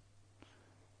 Well,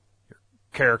 your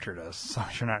character does. So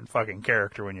if you're not in fucking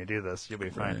character when you do this, you'll be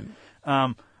fine.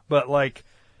 Right. But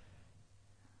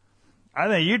I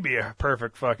think you'd be a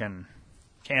perfect fucking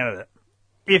candidate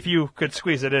if you could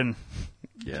squeeze it in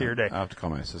to your day. I'll have to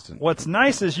call my assistant. What's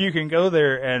nice is you can go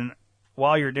there, and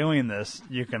while you're doing this,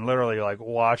 you can literally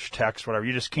watch, text, whatever.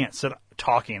 You just can't sit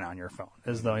talking on your phone.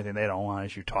 This is the only thing they don't want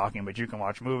is you talking, but you can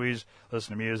watch movies,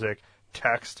 listen to music,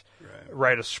 text,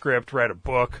 write a script, write a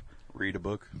book. Read a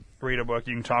book.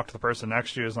 You can talk to the person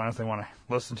next to you as long as they want to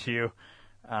listen to you.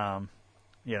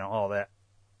 All that.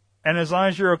 And as long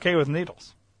as you're okay with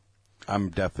needles. I'm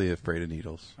definitely afraid of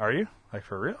needles. Are you?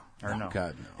 For real? Or no?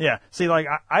 God, no. Yeah. See,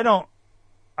 I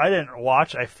didn't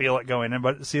watch. I feel it going in.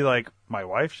 But see, my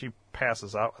wife, she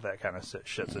passes out with that kind of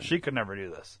shit. So she could never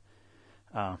do this.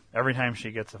 Every time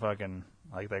she gets a fucking,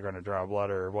 they're going to draw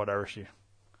blood or whatever, she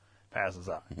passes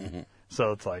out. Mm-hmm.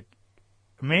 So it's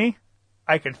me,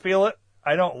 I can feel it.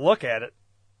 I don't look at it.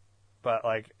 But,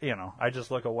 I just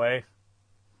look away,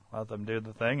 let them do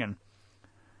the thing,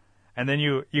 and then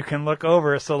you can look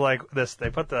over. So, this, they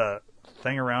put the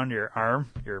thing around your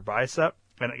arm, your bicep,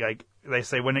 and they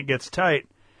say when it gets tight,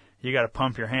 you got to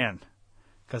pump your hand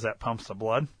because that pumps the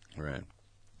blood. Right.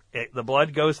 The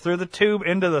blood goes through the tube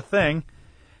into the thing,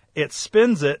 It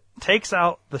spins it, takes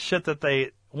out the shit that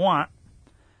they want,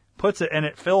 puts it, and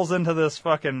it fills into this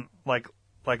fucking, like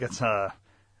it's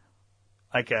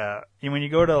when you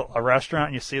go to a restaurant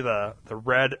and you see the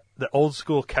old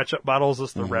school ketchup bottles,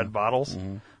 just the red bottles.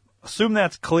 Mm-hmm. Assume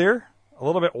that's clear, a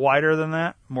little bit wider than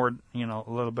that, more, a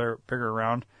little bit bigger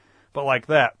around. But like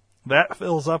that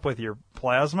fills up with your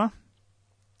plasma.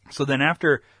 So then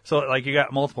you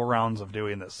got multiple rounds of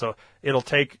doing this. So it'll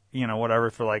take, whatever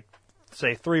for like,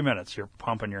 say 3 minutes, you're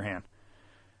pumping your hand.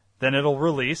 Then it'll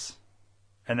release,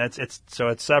 and it's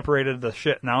separated the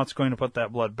shit. Now it's going to put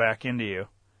that blood back into you.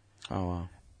 Oh,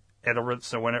 wow.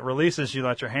 So when it releases, you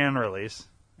let your hand release,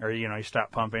 or, you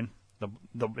stop pumping.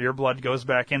 Your blood goes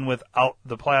back in without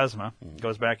the plasma,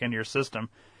 goes back into your system.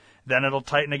 Then it'll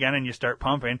tighten again, and you start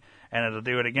pumping, and it'll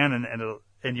do it again,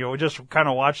 and you'll just kind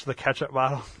of watch the ketchup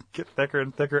bottle get thicker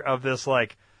and thicker of this,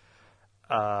 like,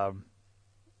 I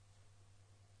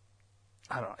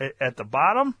don't know. At the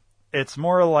bottom, it's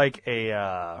more like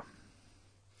a,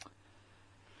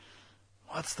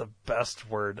 what's the best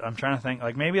word? I'm trying to think.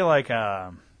 Like, maybe like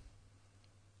a...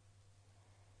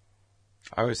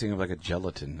 I always think of like a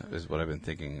gelatin is what I've been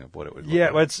thinking of what it would look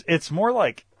like. Yeah, it's more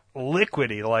like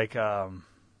liquidy, like,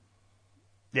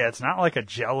 it's not like a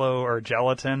Jello or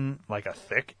gelatin, like a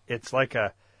thick. It's like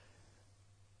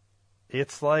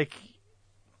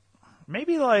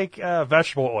maybe like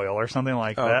vegetable oil or something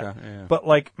like that. Okay. Yeah. But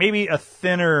like maybe a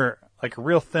thinner, like a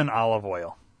real thin olive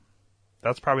oil.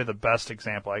 That's probably the best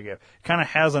example I give. It kind of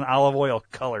has an olive oil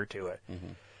color to it.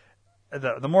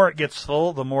 Mm-hmm. The more it gets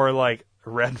full, the more like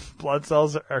red blood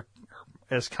cells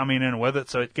is coming in with it,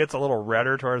 so it gets a little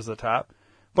redder towards the top.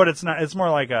 But it's not. It's more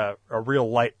like a real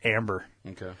light amber.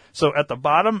 Okay. So at the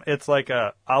bottom, it's like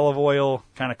a olive oil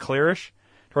kind of clearish.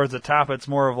 Towards the top, it's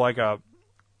more of like a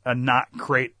not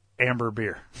great amber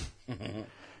beer.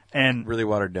 And really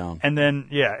watered down. And then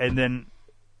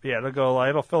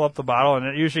it'll fill up the bottle, and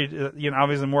it usually,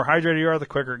 obviously, the more hydrated you are, the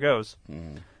quicker it goes.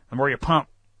 Mm. The more you pump,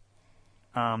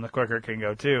 the quicker it can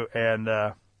go too,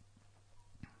 and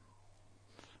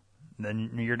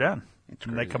then you're done.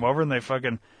 And they come over and they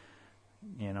fucking,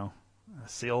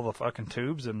 seal the fucking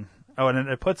tubes, and then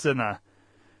it puts in a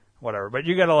whatever. But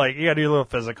you gotta do a little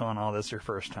physical and all this your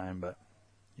first time, but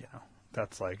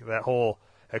that's like that whole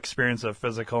experience of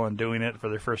physical and doing it for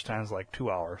the first time is like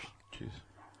 2 hours. Jeez.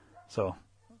 So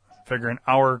figure an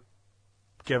hour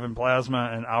giving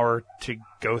plasma, an hour to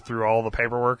go through all the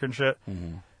paperwork and shit.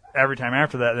 Mm-hmm. Every time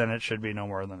after that, then it should be no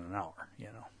more than an hour,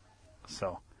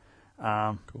 So,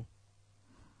 cool.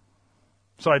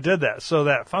 So I did that. So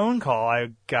that phone call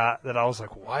I got that I was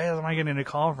like, why am I getting a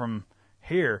call from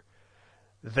here?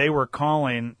 They were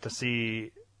calling to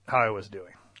see how I was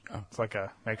doing. Oh. It's like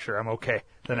make sure I'm okay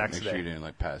the next day. Make sure you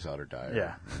didn't pass out or die. Yeah.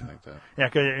 Or anything like that. Yeah,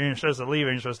 because you're supposed to leave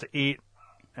and you're supposed to eat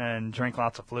and drink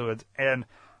lots of fluids and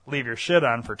leave your shit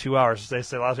on for 2 hours. They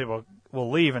say a lot of people will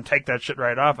leave and take that shit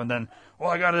right off, and then,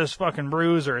 I got this fucking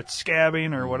bruise or it's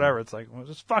scabbing or whatever. It's like,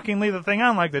 just fucking leave the thing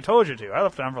on like they told you to. I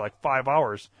left it on for like 5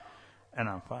 hours, and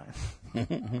I'm fine.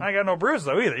 I got no bruise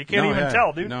though either. You can't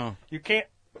tell, dude. No. You can't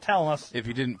tell unless... If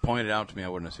you didn't point it out to me, I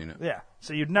wouldn't have seen it. Yeah.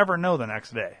 So you'd never know the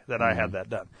next day that I had that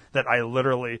done. That I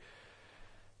literally...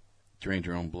 Drained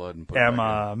your own blood and put it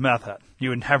back in. Meth head. You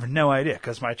would have no idea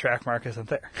because my track mark isn't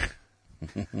there.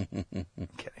 Kidding.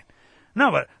 No,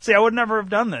 but see, I would never have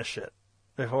done this shit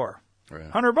before.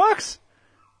 Right. $100?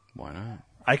 Why not?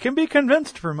 I can be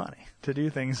convinced for money to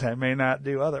do things I may not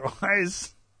do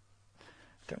otherwise.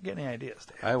 Don't get any ideas,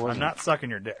 Dave. I'm not sucking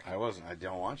your dick. I wasn't. I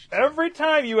don't want you to. Every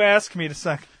time you ask me to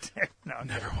suck a dick. No,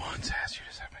 never once asked you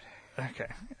to suck my dick.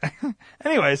 Okay.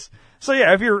 Anyways, so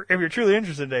yeah, if you're truly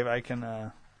interested, Dave, I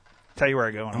can tell you where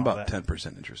I go. And I'm all about that.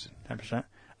 10% interested. 10%?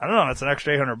 I don't know. That's an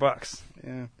extra $800.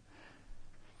 Yeah.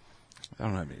 I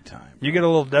don't have any time. You get a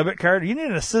little debit card. You need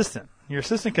an assistant. Your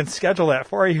assistant can schedule that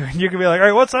for you, and you can be like, all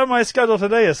right, what's on my schedule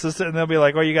today, assistant? And they'll be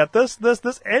like, well, you got this,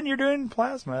 and you're doing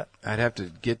plasma. I'd have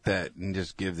to get that and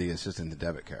just give the assistant the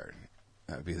debit card.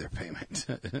 That would be their payment.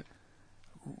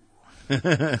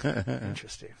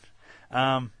 Interesting.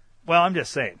 Well, I'm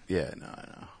just saying. Yeah, no, I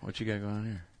know. What you got going on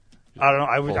here? I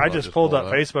don't know. I just pulled up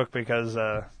Facebook because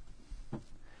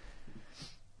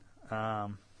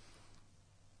I'm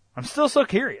still so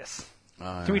curious.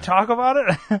 Can we talk about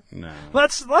it? No.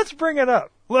 Let's bring it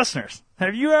up. Listeners,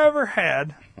 have you ever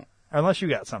had, unless you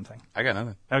got something. I got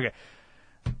nothing. Okay.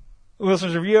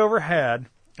 Listeners, have you ever had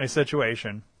a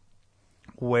situation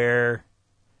where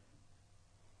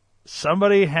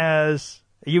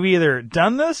you've either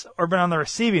done this or been on the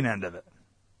receiving end of it?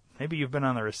 Maybe you've been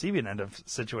on the receiving end of a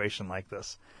situation like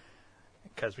this.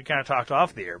 Because we kind of talked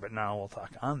off the air, but now we'll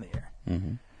talk on the air.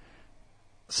 Mm-hmm.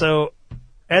 So,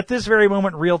 At this very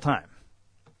moment, real time,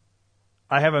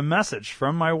 I have a message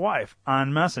from my wife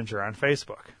on Messenger on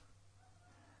Facebook.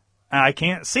 And I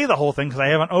can't see the whole thing because I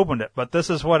haven't opened it, but this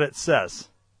is what it says.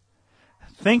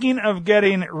 Thinking of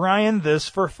getting Ryan this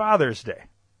for Father's Day.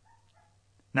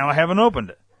 Now I haven't opened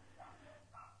it.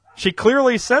 She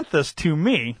clearly sent this to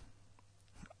me,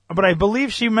 but I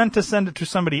believe she meant to send it to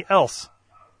somebody else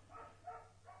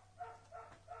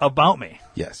about me.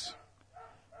 Yes.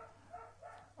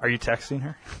 Are you texting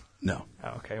her? No.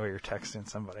 Oh, okay, well, you're texting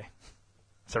somebody.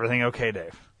 Is everything okay,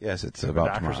 Dave? Yes, it's You have about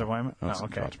a doctor's tomorrow. appointment? No, it's Oh,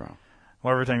 okay. about tomorrow.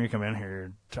 Well, every time you come in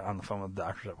here, you're on the phone with the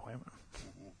doctor's appointment.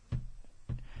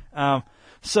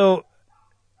 So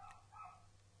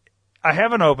I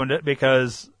haven't opened it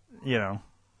because, you know,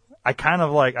 I kind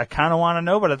of want to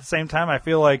know, but at the same time, I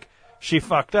feel like she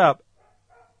fucked up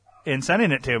in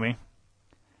sending it to me,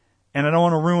 and I don't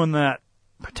want to ruin that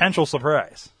potential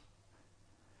surprise.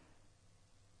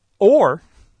 Or,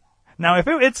 now if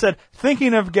it said,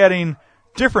 thinking of getting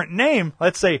different name,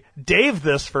 let's say Dave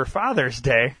this for Father's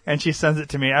Day, and she sends it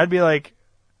to me, I'd be like,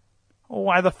 well,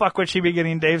 why the fuck would she be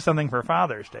getting Dave something for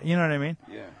Father's Day? You know what I mean?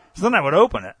 Yeah. So then I would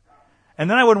open it. And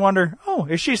then I would wonder, oh,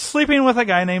 is she sleeping with a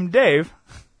guy named Dave?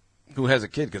 Who has a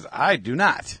kid? Because I do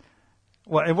not.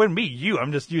 Well, it wouldn't be you.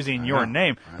 I'm just using your know.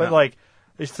 name. I But know. like,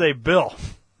 they say Bill.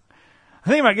 I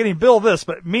think about getting Bill this,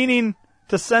 but meaning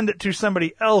to send it to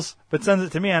somebody else, but sends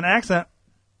it to me on accident,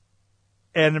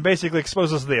 and it basically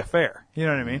exposes the affair. You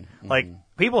know what I mean? Mm-hmm. Like,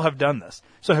 people have done this.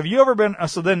 So have you ever been,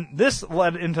 so then this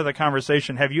led into the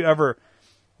conversation, have you ever,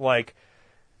 like,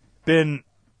 been,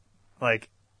 like,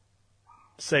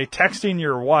 say, texting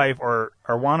your wife or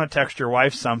want to text your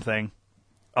wife something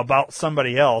about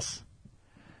somebody else,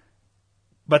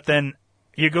 but then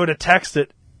you go to text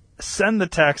it, send the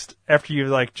text after you,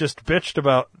 like, just bitched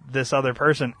about this other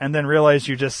person, and then realize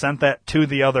you just sent that to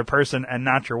the other person and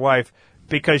not your wife,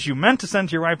 because you meant to send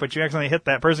to your wife, but you accidentally hit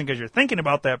that person because you're thinking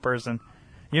about that person.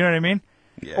 You know what I mean?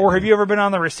 Yeah, or have you ever been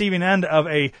on the receiving end of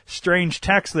a strange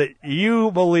text that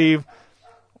you believe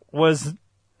was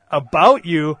about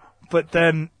you, but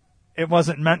then it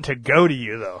wasn't meant to go to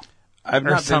you, though? I've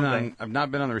or not something.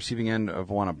 been on the receiving end of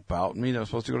one about me that was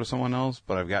supposed to go to someone else,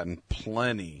 but I've gotten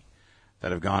plenty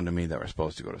that have gone to me that were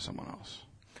supposed to go to someone else.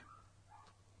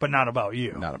 But not about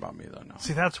you. Not about me, though, no.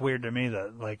 See, that's weird to me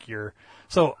that, like,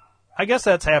 so I guess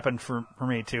that's happened for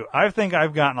me, too. I think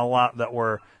I've gotten a lot that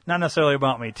were not necessarily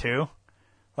about me, too.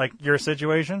 Like your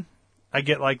situation. I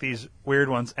get, like, these weird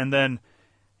ones. And then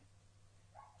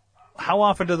how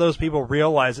often do those people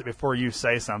realize it before you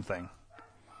say something?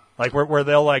 Like, where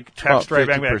they'll, like, text About right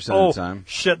back and be like, 50% of oh, the time.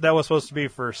 shit, that was supposed to be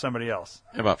for somebody else.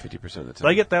 About 50% of the time. So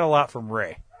I get that a lot from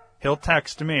Ray. He'll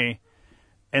text me,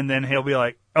 and then he'll be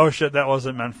like, oh, shit, that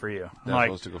wasn't meant for you. I'm That's like,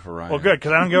 supposed to go for Ryan. well, good,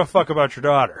 because I don't give a fuck about your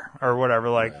daughter or whatever.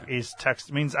 Like, he's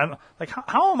text means I don't like.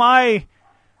 How am I?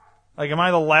 Like, am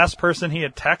I the last person he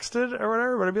had texted or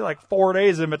whatever? Would it be like 4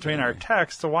 days in between our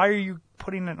texts? So why are you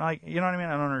putting it like? You know what I mean?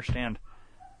 I don't understand.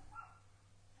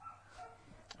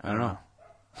 I don't know.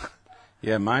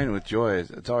 Yeah, mine with Joy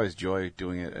it's always Joy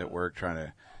doing it at work, trying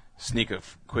to sneak a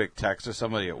quick text to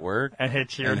somebody at work And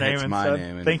hits your and name hits instead, my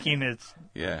name and- thinking it's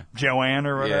Yeah. Joanne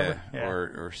or whatever. Yeah,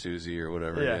 or Susie or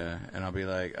whatever. Yeah. Yeah. And I'll be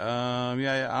like,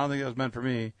 yeah, I don't think it was meant for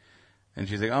me. And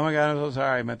she's like, oh my God, I'm so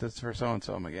sorry. I meant this for so and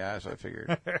so. I'm like, yeah, that's what I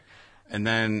figured. And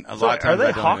then a So lot of are times they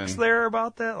I don't hawks even, there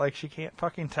about that? Like, she can't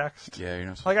fucking text. Yeah, you're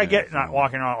not supposed Like, to I get have not phone.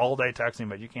 walking around all day texting,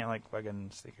 but you can't like fucking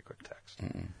sneak a quick text.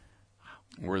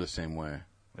 We're the same way.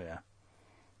 Yeah.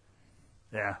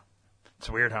 Yeah. It's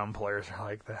weird how employers are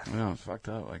like that. No, it's fucked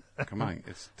up. Like, come on,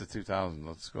 it's the 2000s.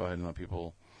 Let's go ahead and let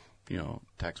people,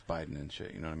 text Biden and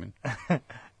shit. You know what I mean?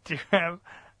 Do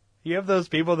you have those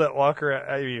people that walk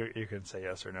around? You can say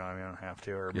yes or no. I mean, I don't have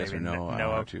to, or Yes maybe or no? I no.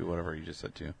 don't have to. Whatever you just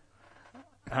said to.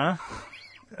 Huh?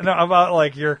 No, about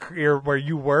like your where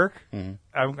you work. Mm-hmm.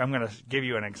 I'm going to give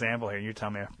you an example here. You tell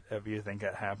me if you think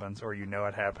it happens or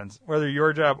it happens, whether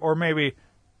your job or maybe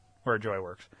where Joy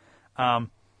works.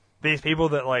 These people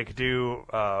that like do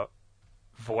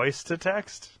voice to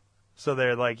text, so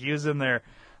they're like using their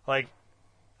like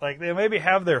they maybe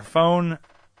have their phone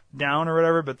down or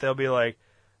whatever, but they'll be like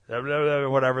blah, blah, blah,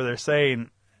 whatever they're saying,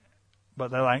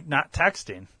 but they're like not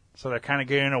texting, so they're kind of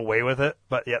getting away with it,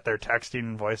 but yet they're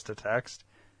texting voice to text.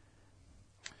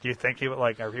 Do you think people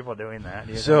are people doing that?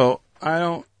 Do you think? So I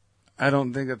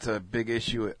don't think that's a big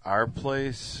issue at our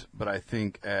place, but I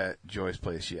think at Joy's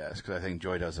place, yes, because I think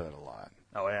Joy does that a lot.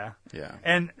 Oh yeah. Yeah.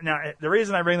 And now the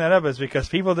reason I bring that up is because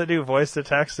people that do voice to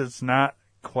text, it's not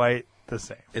quite the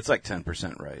same. It's like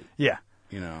 10% right. Yeah.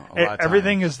 A lot of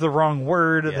Everything times. is the wrong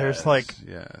word. Yes, There's like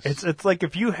yes. it's like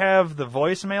if you have the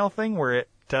voicemail thing where it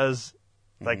does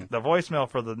like the voicemail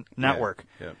for the network.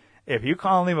 Yep. If you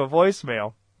call and leave a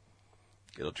voicemail,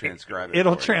 It'll transcribe it.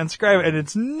 it'll for you. transcribe it, and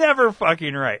it's never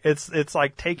fucking right. It's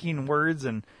like taking words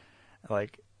and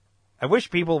like. I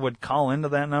wish people would call into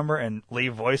that number and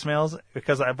leave voicemails,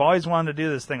 because I've always wanted to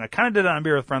do this thing. I kind of did it on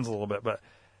Beer with Friends a little bit, but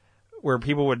where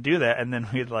people would do that, and then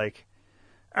we'd like,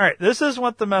 all right, this is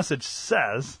what the message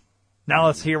says. Now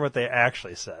let's hear what they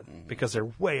actually said, because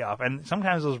they're way off. And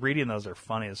sometimes those reading those are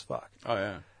funny as fuck, Oh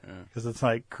yeah. because it's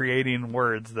like creating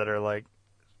words that are like,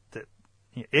 that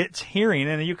it's hearing,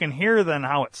 and you can hear then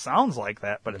how it sounds like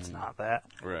that, but it's not that.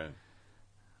 Right.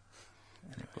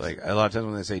 Like a lot of times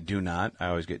when they say "do not," I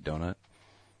always get donut.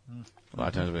 A lot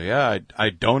of times, but yeah, I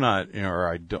donut, or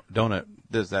I donut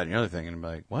this, that, and the other thing, and I'm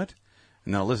like, what?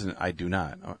 And they'll listen. I do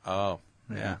not. Oh,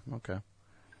 yeah, okay,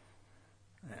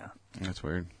 Yeah. that's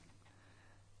weird.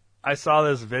 I saw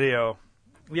this video.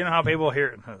 You know how people hear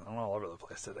it? I'm all over the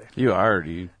place today. You are,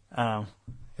 dude. You're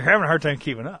having a hard time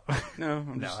keeping up. No,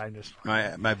 I'm No, just, I just.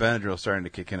 my Benadryl's starting to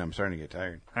kick in. I'm starting to get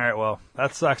tired. All right, well,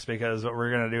 that sucks, because what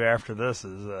we're going to do after this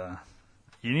is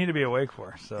you need to be awake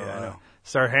for. So Yeah, I know.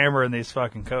 start hammering these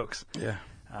fucking Cokes. Yeah.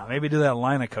 Maybe do that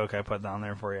line of Coke I put down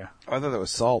there for you. I thought that was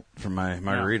salt from my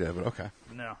margarita, but okay.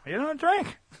 No, you don't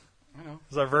drink. I know.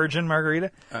 It's a virgin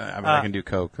margarita. I can do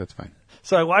Coke. That's fine.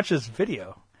 So I watched this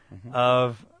video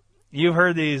of, you've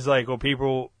heard these, like, well,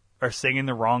 people are singing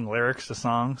the wrong lyrics to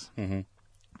songs. Mhm.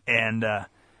 And,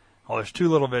 there's two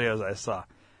little videos I saw.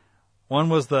 One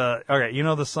was you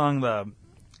know the song,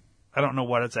 I don't know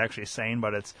what it's actually saying,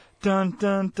 but it's dun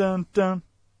dun dun dun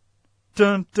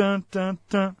dun dun dun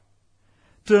dun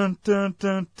dun dun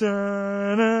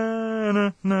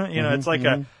dun dun. You know, it's like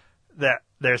that.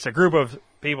 There's a group of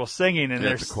people singing, and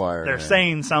Yeah, it's a choir, they're yeah.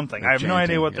 saying something. I have no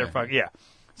idea chanting, what yeah. they're fucking. Yeah.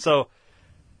 So,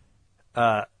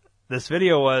 this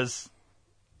video was,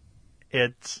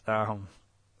 it's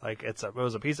like it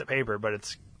was a piece of paper, but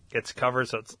it's covered,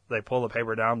 so they pull the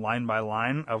paper down line by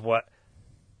line of what.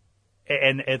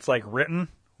 And it's like written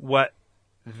what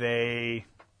this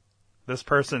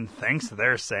person thinks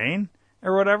they're saying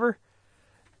or whatever.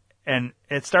 And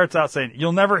it starts out saying,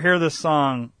 you'll never hear this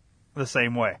song the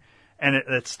same way. And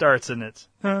it starts and it's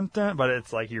dun dun, but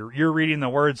it's like you're reading the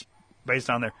words based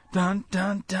on their dun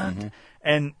dun dun.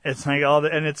 And it's like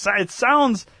and it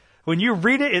sounds, when you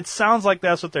read it, it sounds like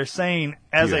that's what they're saying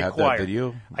as Do you a have choir. that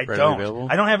video I readily don't. available?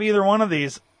 I don't have either one of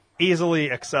these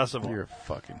easily accessible. You're a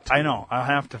fucking. I know. I'll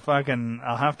have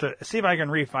to see if I can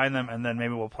re-find them, and then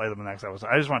maybe we'll play them the next episode.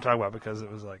 I just want to talk about it because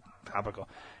it was like topical.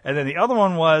 And then the other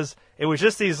one was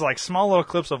just these like small little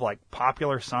clips of like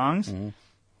popular songs,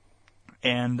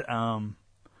 and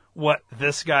what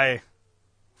this guy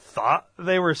thought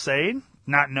they were saying,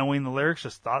 not knowing the lyrics,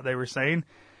 just thought they were saying,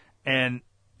 and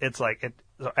it's like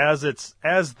as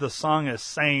the song is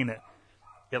saying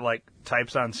it like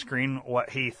types on screen what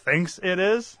he thinks it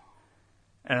is.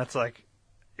 And it's like,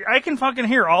 I can fucking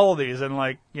hear all of these, and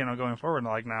like, you know, going forward,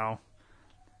 like now,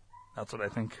 that's what I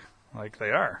think, like they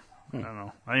are. I don't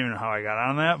know. I don't even know how I got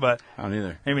on that, but I don't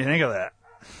either. made me think of that.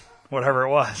 Whatever it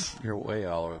was. You're way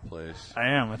all over the place. I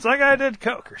am. It's like I did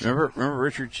Coke or something. Remember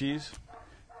Richard Cheese?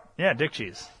 Yeah, Dick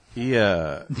Cheese. He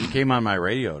came on my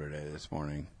radio today this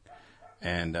morning,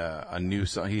 and a new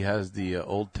song. He has the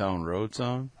Old Town Road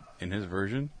song in his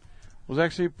version. Was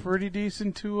actually pretty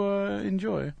decent to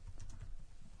enjoy.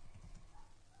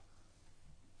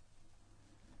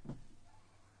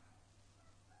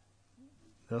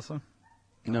 This one?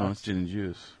 No, it's gin and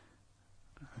juice.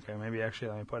 Okay, maybe actually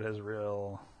let me put his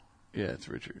real... Yeah, it's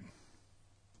Richard.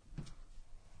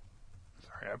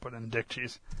 Sorry, I put in Dick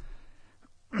Cheese.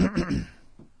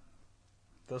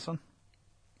 This one?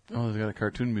 Oh, they've got a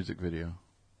cartoon music video.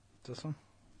 This one?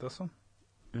 This one?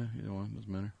 Yeah, either one. Doesn't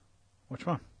matter. Which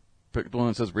one? Pick the one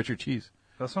that says Richard Cheese.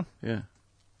 This one? Yeah.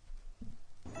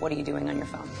 What are you doing on your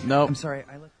phone? Nope. I'm sorry,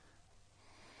 This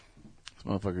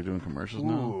motherfucker doing commercials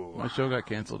Ooh. now. My show got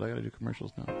canceled. I gotta do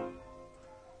commercials now.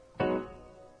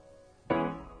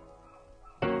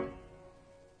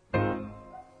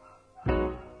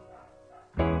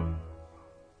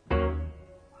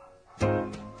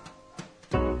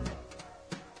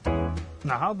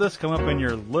 Now, how'd this come up in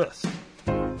your list?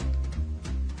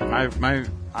 My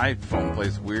iPhone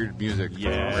plays weird music.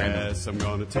 Random. Yes, I'm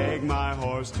gonna take my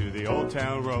horse to the old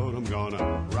town road. I'm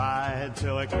gonna ride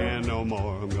till I can no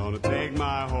more. I'm gonna take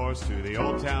my horse to the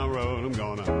old town road. I'm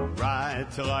gonna ride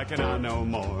till I cannot no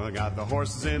more. I got the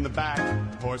horses in the back,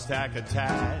 horse tack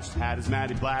attached. Hat is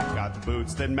matty black, got the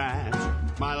boots that match.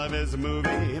 My life is a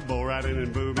movie, bull riding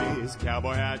and boobies.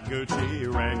 Cowboy hat,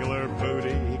 Gucci, Wrangler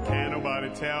booty. Can't nobody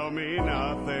tell me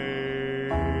nothing.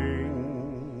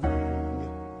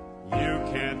 You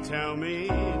can't tell me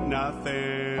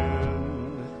nothing.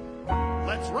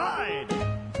 Let's ride!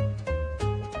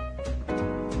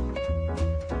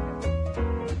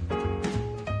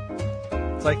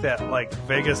 It's like that, like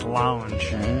Vegas lounge.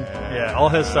 Yeah, all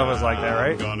his stuff is like that,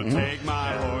 right? I'm gonna take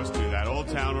my horse to that old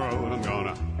town road. I'm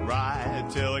gonna ride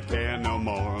till I can no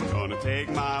more. I'm gonna take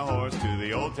my horse to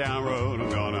the old town road. I'm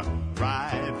gonna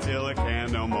ride till I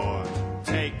can no more.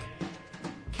 Take,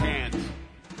 can't,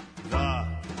 the,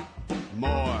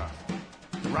 more.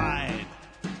 Ride,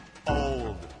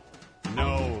 old,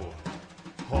 no,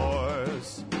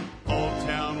 horse, old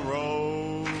town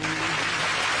road.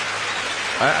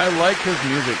 I like his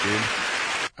music, dude.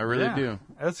 I really do.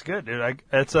 That's good, dude. I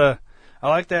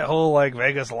like that whole like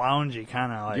Vegas loungy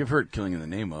kind of like. You've heard "Killing in the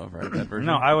Name of," right? That version.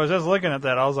 No, I was just looking at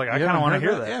that. I was like, I kind of want to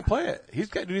hear that. Yeah, play it. He's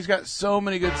got so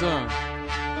many good songs.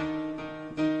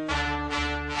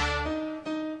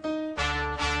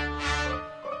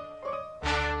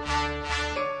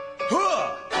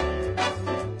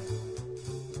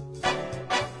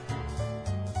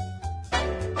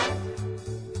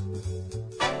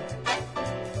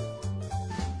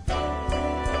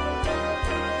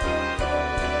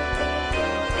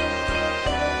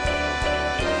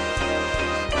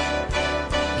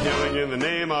 Killing in the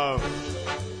name of.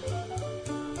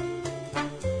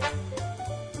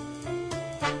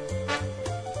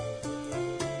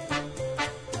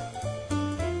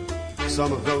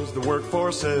 Some of those that work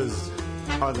forces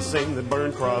are the same that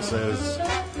burn crosses.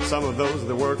 Some of those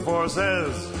that work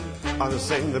forces are the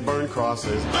same that burn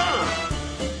crosses.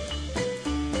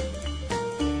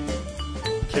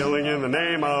 Killing in the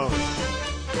name of.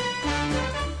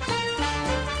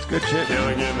 It's good shit.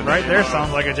 Killing in the Right name there of.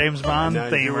 sounds like a James Bond Now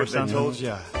you theme do or what they something. told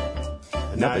ya.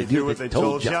 And Now now they you do do what they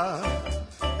told ya. ya.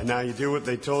 And now you do what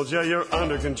they told ya. You're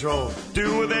under control.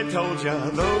 Do what they told ya.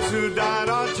 Those who died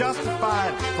are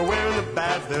justified for wearing the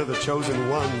badge. They're the chosen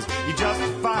ones. You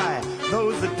justify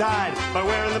those that died by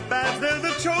wearing the badge. They're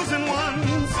the chosen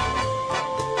ones.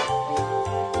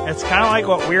 It's kind of like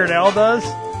what Weird Al does,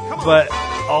 but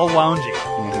all loungy.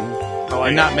 I like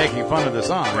And it. not making fun of the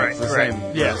song. Right, It's the right. same.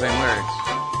 Yeah. The same lyrics.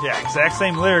 Yeah, exact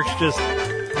same lyrics, just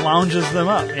lounges them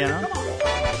up, you know?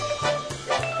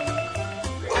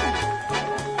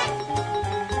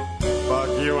 Fuck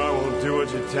you, I won't do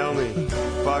what you tell me.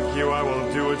 Fuck you, I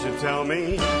won't do what you tell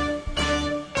me.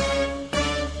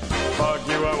 Fuck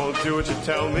you, I won't do what you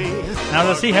tell me. Now,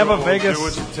 does he have a Fuck you, I won't Vegas, do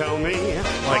what you tell me.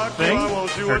 like, Fuck thing? You, I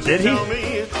won't do Or what did you he? tell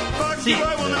me. Fuck See, you,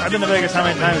 I won't I've been to do what Vegas you how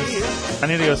many tell times? me. I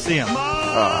need to go see him.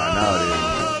 Oh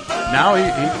no, dude. Now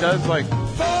he does like.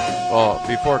 Well,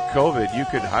 before COVID, you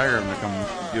could hire him to come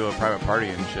do a private party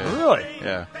and shit. Really?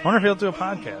 Yeah. I wonder if he'll do a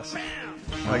podcast.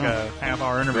 Like a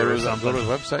half-hour interview Go or to something. his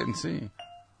website and see.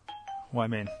 Well, I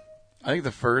mean, I think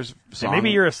the first see, song.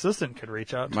 maybe your assistant could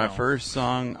reach out to My him. first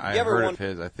song I You ever heard won- of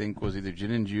his, I think, was either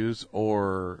Gin and Juice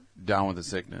or Down with the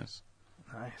Sickness.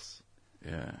 Nice.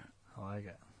 Yeah. I like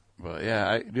it. But yeah,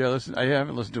 I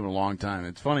haven't listened to him in a long time.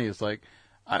 It's funny. It's like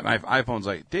my iPhone's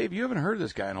like, Dave, you haven't heard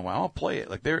this guy in a while. I'll play it.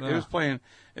 Like it was playing.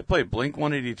 It played Blink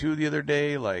 182 the other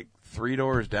day. Like Three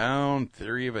Doors Down,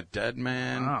 Theory of a Dead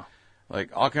Man. Wow.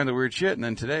 Like all kinds of weird shit. And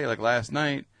then today, like last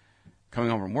night, coming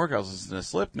home from work, I was listening to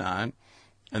Slipknot.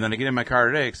 And then I get in my car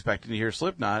today expecting to hear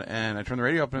Slipknot, and I turn the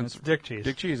radio up and It's Dick Cheese.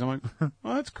 Dick Cheese. I'm like,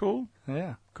 oh, that's cool.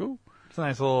 Yeah. Cool. It's a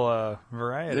nice little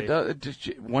variety. It does. It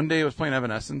just, one day it was playing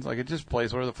Evanescence. Like it just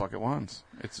plays whatever the fuck it wants.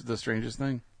 It's the strangest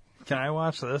thing. Can I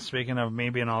watch this? Speaking of me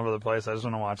being all over the place, I just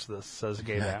want to watch this, says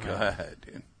Gay Yeah, Batman. go ahead,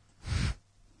 dude.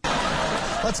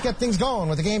 Let's get things going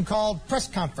with a game called Press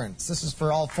Conference. This is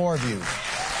for all four of you.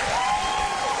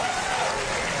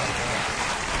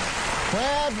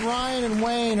 Brad, Ryan, and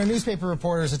Wayne are newspaper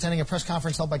reporters attending a press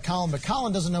conference held by Colin, but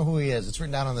Colin doesn't know who he is. It's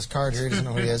written down on this card here. He doesn't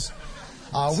know who he is.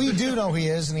 We do know who he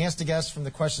is, and he has to guess from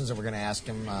the questions that we're going to ask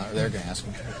him. They're going to ask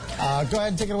him. Go ahead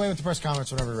and take it away with the press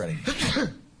conference whenever you're ready.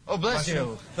 Oh, bless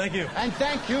you. Thank you. And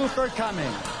thank you for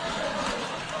coming.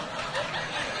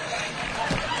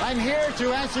 I'm here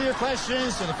to answer your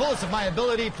questions to the fullest of my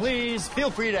ability. Please feel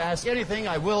free to ask anything.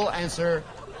 I will answer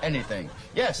anything.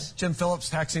 Yes. Jim Phillips,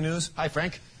 Taxi News. Hi,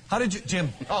 Frank. How did you,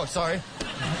 Jim? Oh, sorry.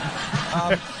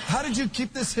 How did you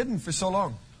keep this hidden for so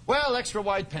long? Well, extra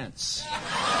wide pants.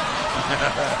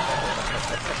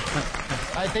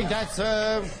 I think that's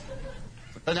a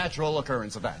natural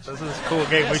occurrence of that. This is a cool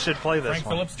game. Yes. We should play this Frank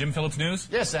one. Phillips, Jim Phillips News.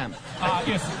 Yes, Sam.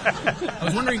 Yes. I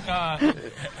was wondering,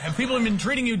 have people been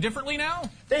treating you differently now?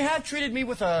 They have treated me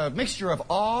with a mixture of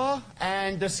awe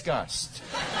and disgust.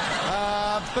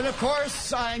 But of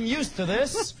course, I'm used to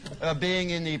this, being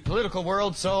in the political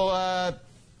world, so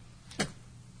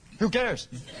who cares?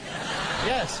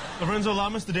 Yes. Lorenzo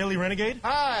Lamas, the Daily Renegade.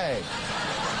 Hi.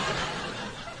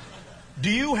 Do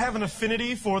you have an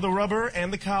affinity for the rubber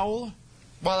and the cowl?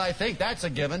 Well, I think that's a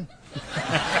given.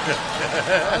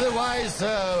 Otherwise,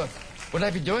 would I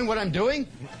be doing what I'm doing?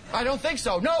 I don't think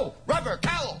so. No! Rubber,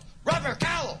 cowl! Rubber,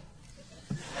 cowl!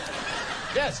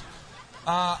 Yes.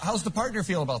 How's the partner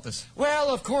feel about this?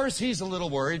 Well, of course, he's a little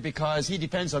worried because he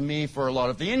depends on me for a lot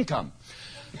of the income.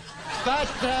 But,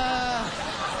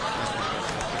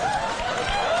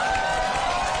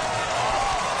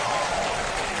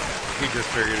 He just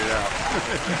figured it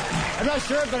out. I'm not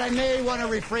sure, but I may want to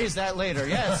rephrase that later.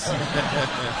 Yes.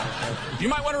 You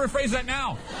might want to rephrase that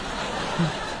now.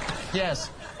 Yes.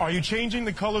 Are you changing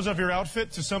the colors of your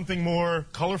outfit to something more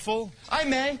colorful? I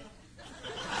may.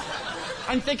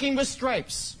 I'm thinking with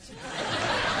stripes.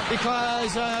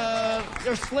 Because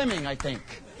they're slimming, I think.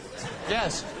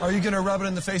 Yes. Are you going to rub it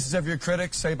in the faces of your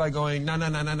critics, say by going, na na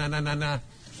na na na na na na?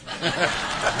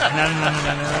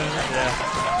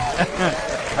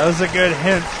 That was a good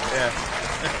hint. Yeah.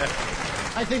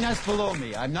 I think that's below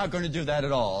me. I'm not going to do that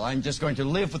at all. I'm just going to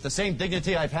live with the same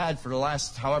dignity I've had for the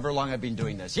last however long I've been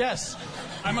doing this. Yes.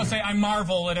 I must say, I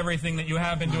marvel at everything that you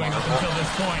have been doing up until this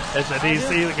point. It's a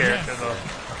DC character, though.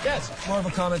 Yes. More of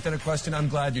a comment than a question. I'm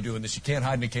glad you're doing this. You can't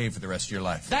hide in a cave for the rest of your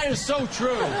life. That is so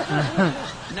true.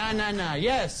 Nah.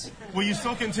 Yes. Will you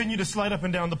still continue to slide up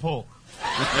and down the pole?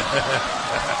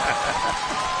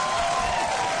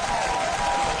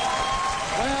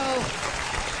 Well,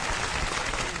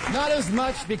 not as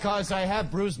much because I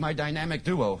have bruised my dynamic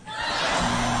duo.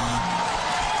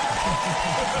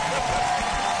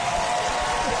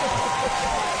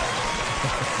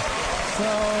 So,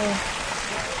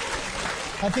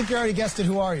 I think you already guessed it.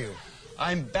 Who are you?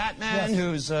 I'm Batman, Yes.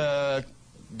 who's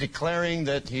declaring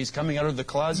that he's coming out of the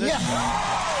closet. Yeah.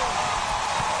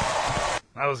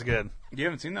 That was good. You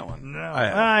haven't seen that one? No. I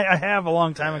have. I have a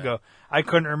long time ago. I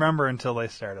couldn't remember until they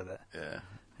started it. Yeah.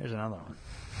 Here's another one.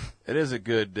 It is a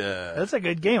good... That's a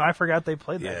good game. I forgot they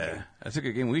played that game. That's a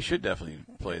good game. We should definitely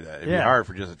play that. It'd be Yeah. hard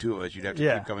for just the two of us. You'd have to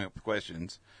Yeah. keep coming up with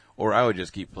questions. Or I would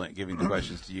just keep giving the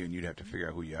questions to you, and you'd have to figure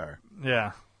out who you are.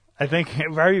 Yeah. I think it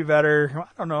would be better. I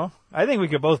don't know. I think we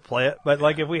could both play it, but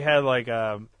like if we had like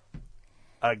a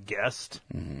guest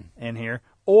in here,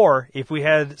 or if we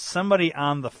had somebody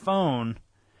on the phone,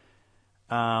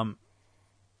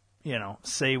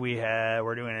 say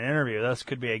we're doing an interview, this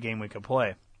could be a game we could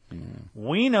play.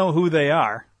 We know who they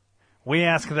are. We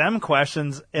ask them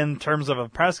questions in terms of a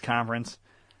press conference.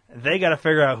 They got to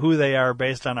figure out who they are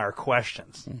based on our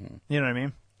questions. You know what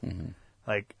I mean?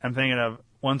 Like, I'm thinking of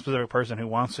one specific person who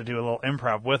wants to do a little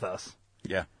improv with us.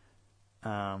 Yeah.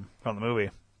 From the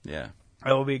movie. Yeah.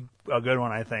 That will be a good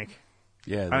one, I think.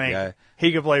 Yeah, I think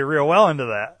he could play real well into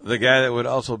that. The guy that would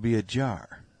also be a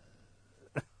jar.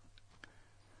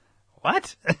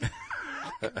 What?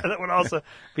 That would also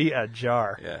be a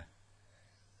jar. Yeah.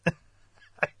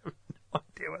 I have no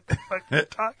idea what the fuck you're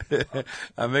talking about.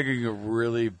 I'm making a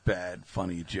really bad,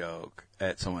 funny joke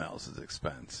at someone else's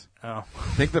expense. Oh.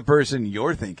 Think the person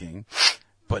you're thinking,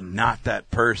 but not that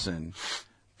person.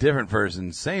 Different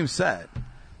person, same set.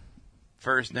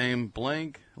 First name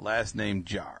blank, last name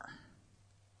jar.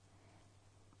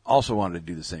 Also wanted to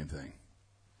do the same thing.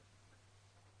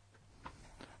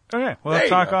 Okay, well, There let's you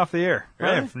talk go. off the air.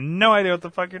 Really? I have no idea what the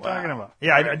fuck you're Wow. talking about.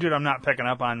 Yeah, dude, I'm not picking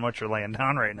up on what you're laying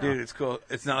down right now. Dude, it's cool.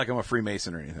 It's not like I'm a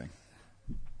Freemason or anything.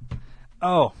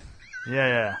 Oh,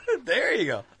 yeah. There you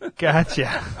go.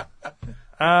 Gotcha.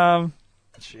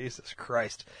 Jesus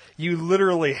Christ. You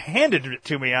literally handed it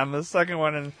to me on the second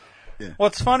one. And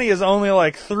what's funny is only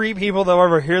like 3 people that will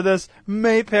ever hear this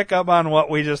may pick up on what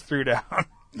we just threw down.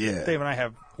 Yeah. Dave and I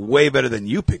have... Way better than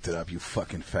you picked it up, you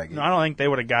fucking faggot. No, I don't think they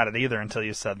would have got it either until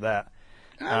you said that.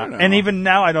 I don't know. And even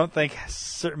now, I don't think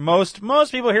most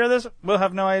people hear this will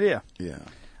have no idea. Yeah.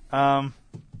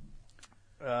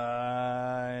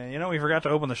 We forgot to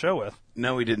open the show with.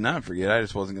 No, we did not forget. I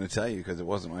just wasn't going to tell you because it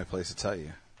wasn't my place to tell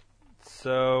you.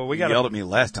 So we You got yelled at me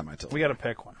last time I told you. We got to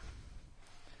pick one.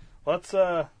 Let's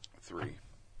 3.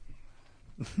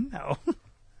 No,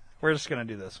 we're just gonna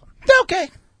do this one. Okay.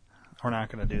 We're not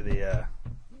gonna do the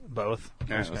both.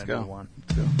 We're All right, just let's gonna go. do one.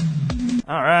 Let's go.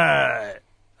 All right.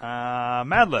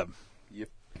 Mad Lib. Yep.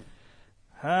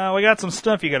 We got some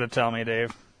stuff you got to tell me,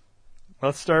 Dave.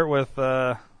 Let's start with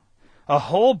a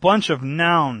whole bunch of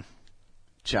noun.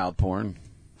 Child porn.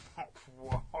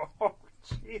 Whoa,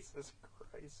 Jesus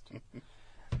Christ.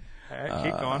 All right,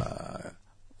 keep going.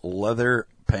 Leather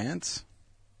pants.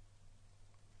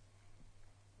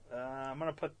 I'm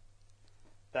going to put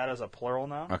that as a plural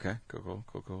now. Okay. Cool.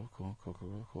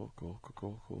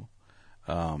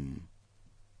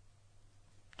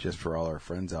 Just for all our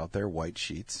friends out there, white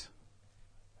sheets.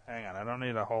 Hang on, I don't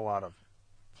need a whole lot of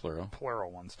Plural.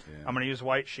 Plural ones. Yeah. I'm going to use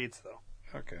white sheets, though.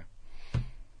 Okay.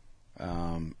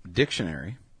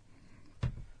 Dictionary.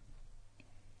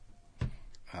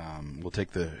 We'll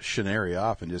take the shenary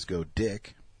off and just go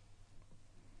dick.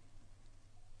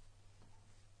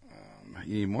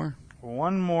 You need more?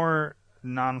 One more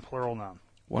non-plural noun.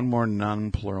 One more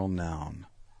non-plural noun.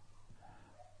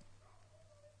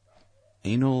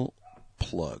 Anal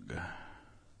plug.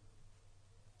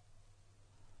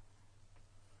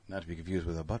 Not to be confused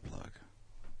with a butt plug.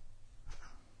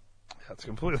 That's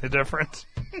completely different.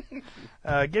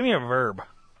 Give me a verb.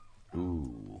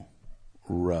 Ooh.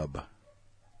 Rub.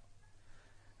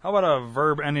 How about a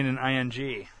verb ending in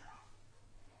ing?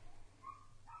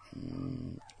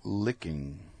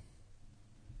 Licking.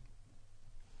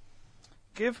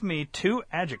 Give me 2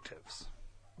 adjectives.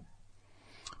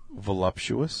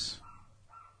 Voluptuous.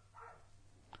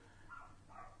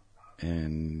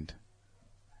 And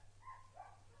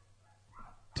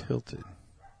tilted.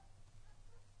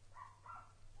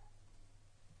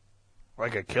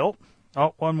 Like a kilt?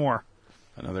 Oh, one more.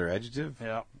 Another adjective?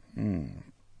 Yeah. Hmm.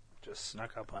 Just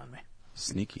snuck up on me.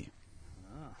 Sneaky.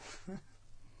 Oh.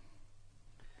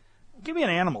 Give me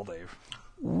an animal, Dave.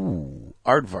 Ooh.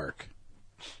 Aardvark.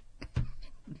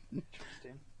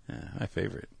 Interesting. Yeah, my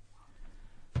favorite.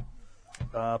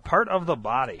 Part of the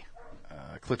body.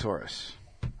 Clitoris.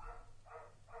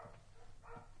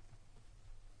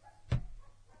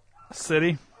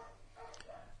 City.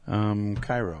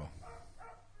 Cairo.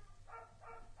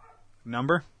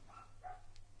 Number.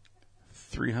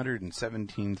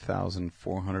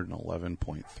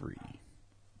 317,411.3.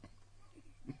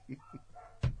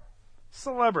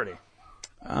 Celebrity.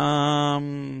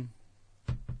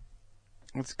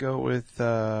 Let's go with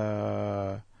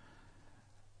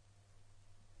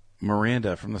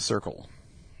Miranda from The Circle.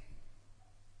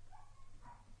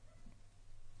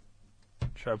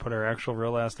 Should I put her actual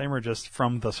real last name or just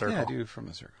from The Circle? Yeah, dude, from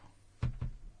The Circle.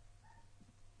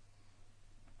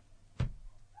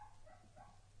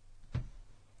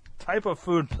 Type of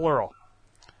food, plural.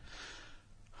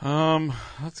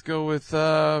 Let's go with It's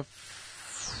a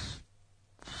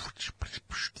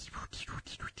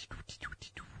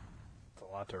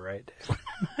lot to write,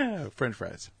 Dave. French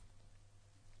fries.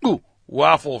 Ooh,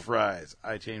 waffle fries.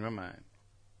 I changed my mind.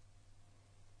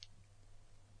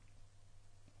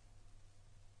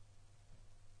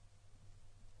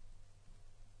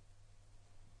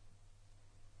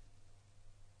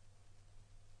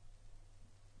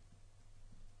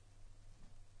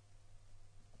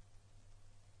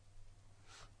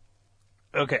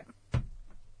 Okay.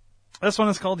 This one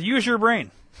is called Use Your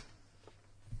Brain.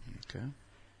 Okay.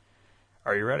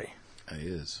 Are you ready? It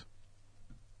is.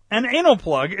 An anal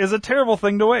plug is a terrible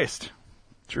thing to waste.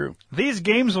 True. These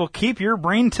games will keep your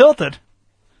brain tilted.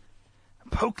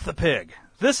 Poke the pig.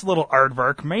 This little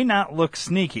aardvark may not look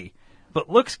sneaky, but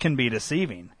looks can be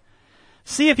deceiving.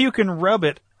 See if you can rub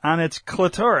it on its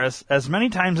clitoris as many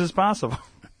times as possible.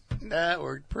 That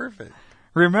worked perfect.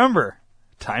 Remember,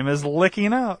 time is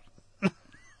licking out.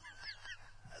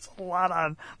 That's a lot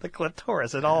on the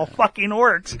clitoris. It all fucking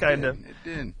works, kind of. It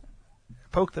did.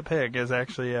 Poke the pig is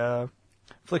actually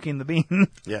flicking the bean.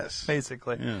 Yes.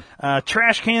 Basically. Yeah.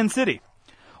 Trash Can City.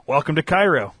 Welcome to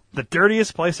Cairo, the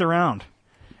dirtiest place around.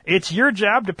 It's your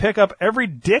job to pick up every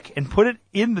dick and put it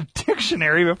in the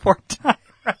dictionary before time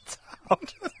runs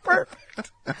out.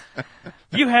 Perfect.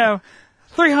 You have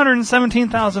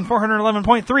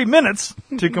 317,411.3 minutes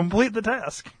to complete the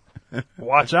task.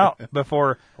 Watch out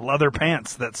before leather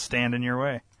pants that stand in your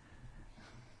way.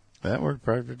 That worked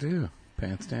perfect too.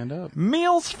 Pants stand up.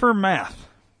 Meals for math.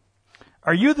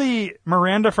 Are you the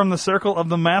Miranda from The Circle of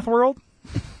the math world?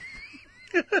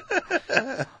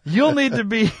 You'll need to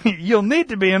be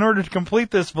in order to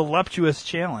complete this voluptuous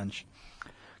challenge.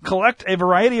 Collect a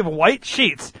variety of white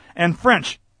sheets and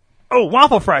French. Oh,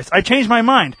 waffle fries. I changed my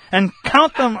mind. And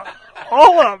count them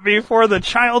all up before the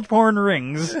child porn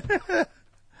rings.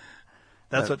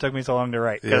 That's what took me so long to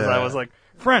write. Because I was like,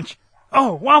 French.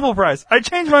 Oh, waffle fries. I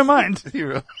changed my mind.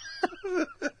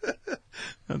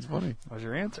 That's funny. What was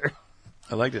your answer?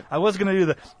 I liked it. I was going to do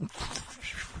the...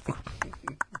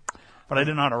 But I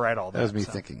didn't know how to write all that. That was me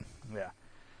thinking. Yeah.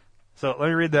 So let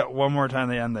me read that one more time,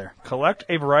 the end there. Collect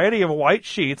a variety of white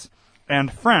sheets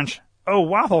and French. Oh,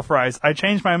 waffle fries. I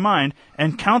changed my mind.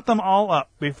 And count them all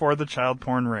up before the child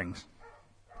porn rings.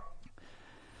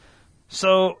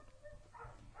 So,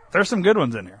 there's some good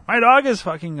ones in here. My dog is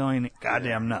fucking going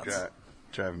goddamn nuts.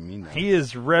 Driving me nuts. He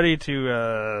is ready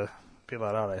to be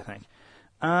let out, I think.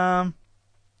 I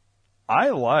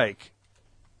like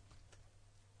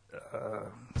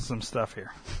some stuff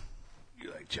here.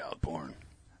 You like child porn?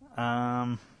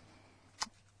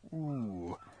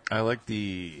 Ooh. I like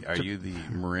the. Are you the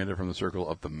Miranda from the Circle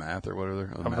of the Math or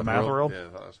whatever? Of the Math World? Yeah, I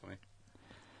thought that was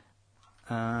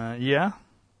funny. Yeah.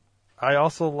 I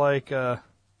also like,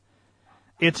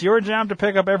 it's your job to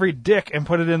pick up every dick and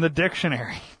put it in the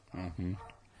dictionary. Mm-hmm.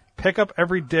 Pick up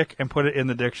every dick and put it in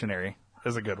the dictionary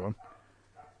is a good one.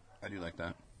 I do like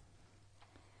that.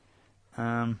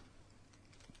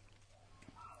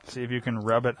 See if you can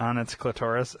rub it on its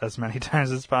clitoris as many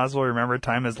times as possible. Remember,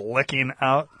 time is licking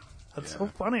out. That's so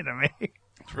funny to me.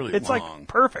 It's really It's long. like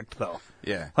perfect, though.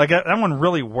 Yeah. Like, that one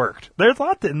really worked. There's a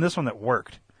lot in this one that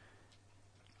worked.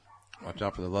 Watch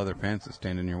out for the leather pants that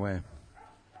stand in your way.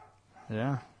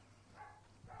 Yeah.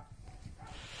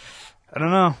 I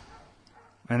don't know.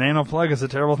 An anal plug is a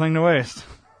terrible thing to waste.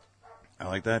 I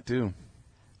like that, too.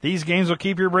 These games will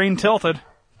keep your brain tilted.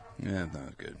 Yeah,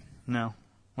 not good. No.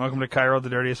 Welcome to Cairo, the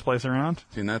dirtiest place around.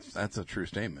 See, and that's a true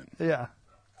statement. Yeah.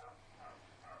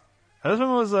 This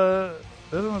one was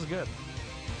good.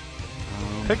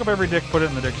 Pick up every dick, put it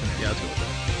in the dictionary. Yeah, let's go with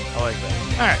that. I like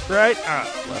that. All right,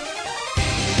 left.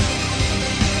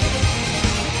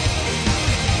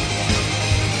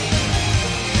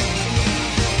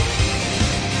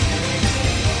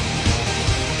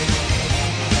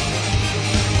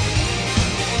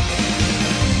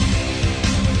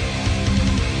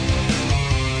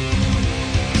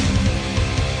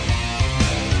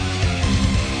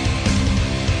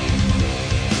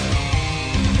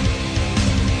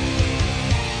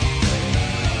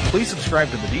 Please subscribe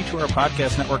to the D2R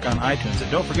Podcast Network on iTunes, and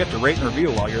don't forget to rate and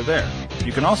review while you're there.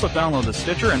 You can also download the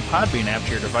Stitcher and Podbean app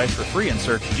to your device for free and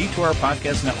search D2R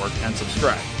Podcast Network and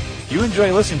subscribe. If you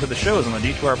enjoy listening to the shows on the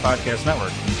D2R Podcast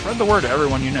Network, spread the word to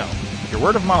everyone you know. Your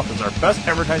word of mouth is our best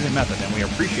advertising method, and we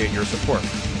appreciate your support.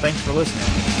 Thanks for listening.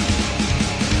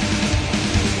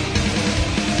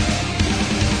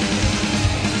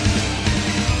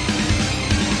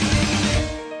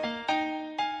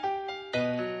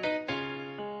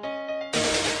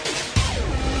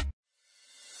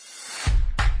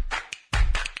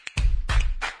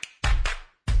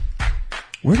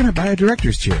 Where can I buy a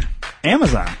director's chair?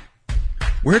 Amazon.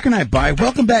 Where can I buy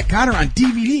Welcome Back, Kotter on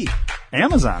DVD?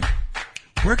 Amazon.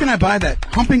 Where can I buy that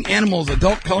Humping Animals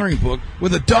adult coloring book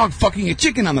with a dog fucking a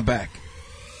chicken on the back?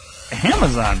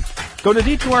 Amazon. Go to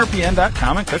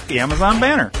D2RPN.com and click the Amazon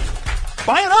banner.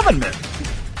 Buy an oven mitt.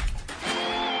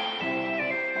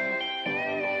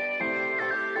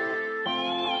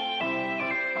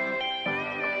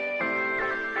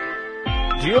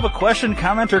 Do you have a question,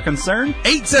 comment, or concern?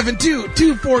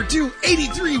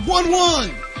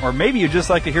 872-242-8311. Or maybe you'd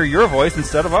just like to hear your voice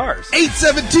instead of ours.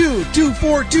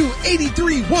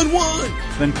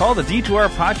 872-242-8311. Then call the D2R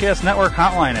Podcast Network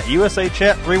hotline at USA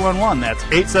Chat 311. That's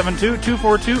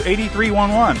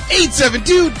 872-242-8311.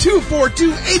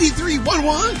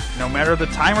 872-242-8311. No matter the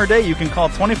time or day, you can call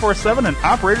 24/7 and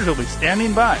operators will be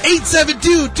standing by.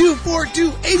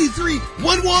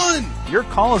 872-242-8311. Your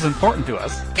call is important to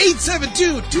us.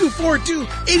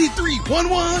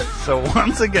 872-242-8311. So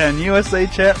once again, USA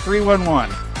Chat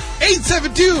 311.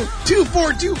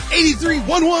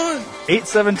 872-242-8311.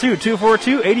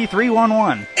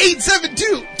 872-242-8311.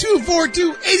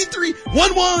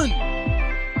 872-242-8311.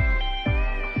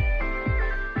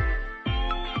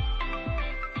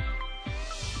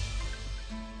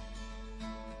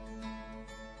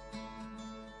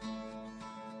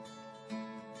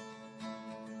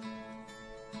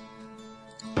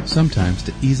 Sometimes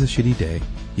to ease a shitty day,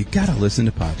 you gotta listen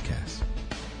to podcasts.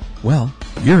 Well,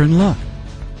 you're in luck.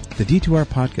 The D2R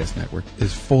Podcast Network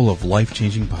is full of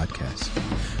life-changing podcasts.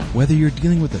 Whether you're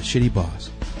dealing with a shitty boss,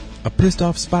 a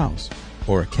pissed-off spouse,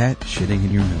 or a cat shitting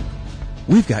in your milk,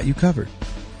 we've got you covered.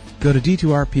 Go to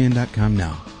D2RPN.com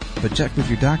now, but check with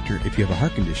your doctor if you have a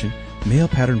heart condition, male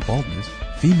pattern baldness,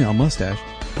 female mustache,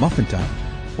 muffin top,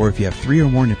 or if you have 3 or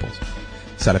more nipples.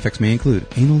 Side effects may include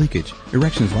anal leakage,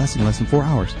 erections lasting less than 4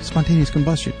 hours, spontaneous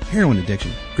combustion, heroin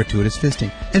addiction, gratuitous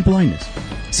fisting, and blindness.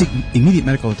 Seek immediate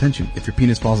medical attention if your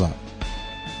penis falls out.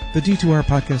 The D2R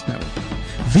Podcast Network.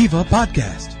 Viva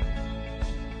Podcast!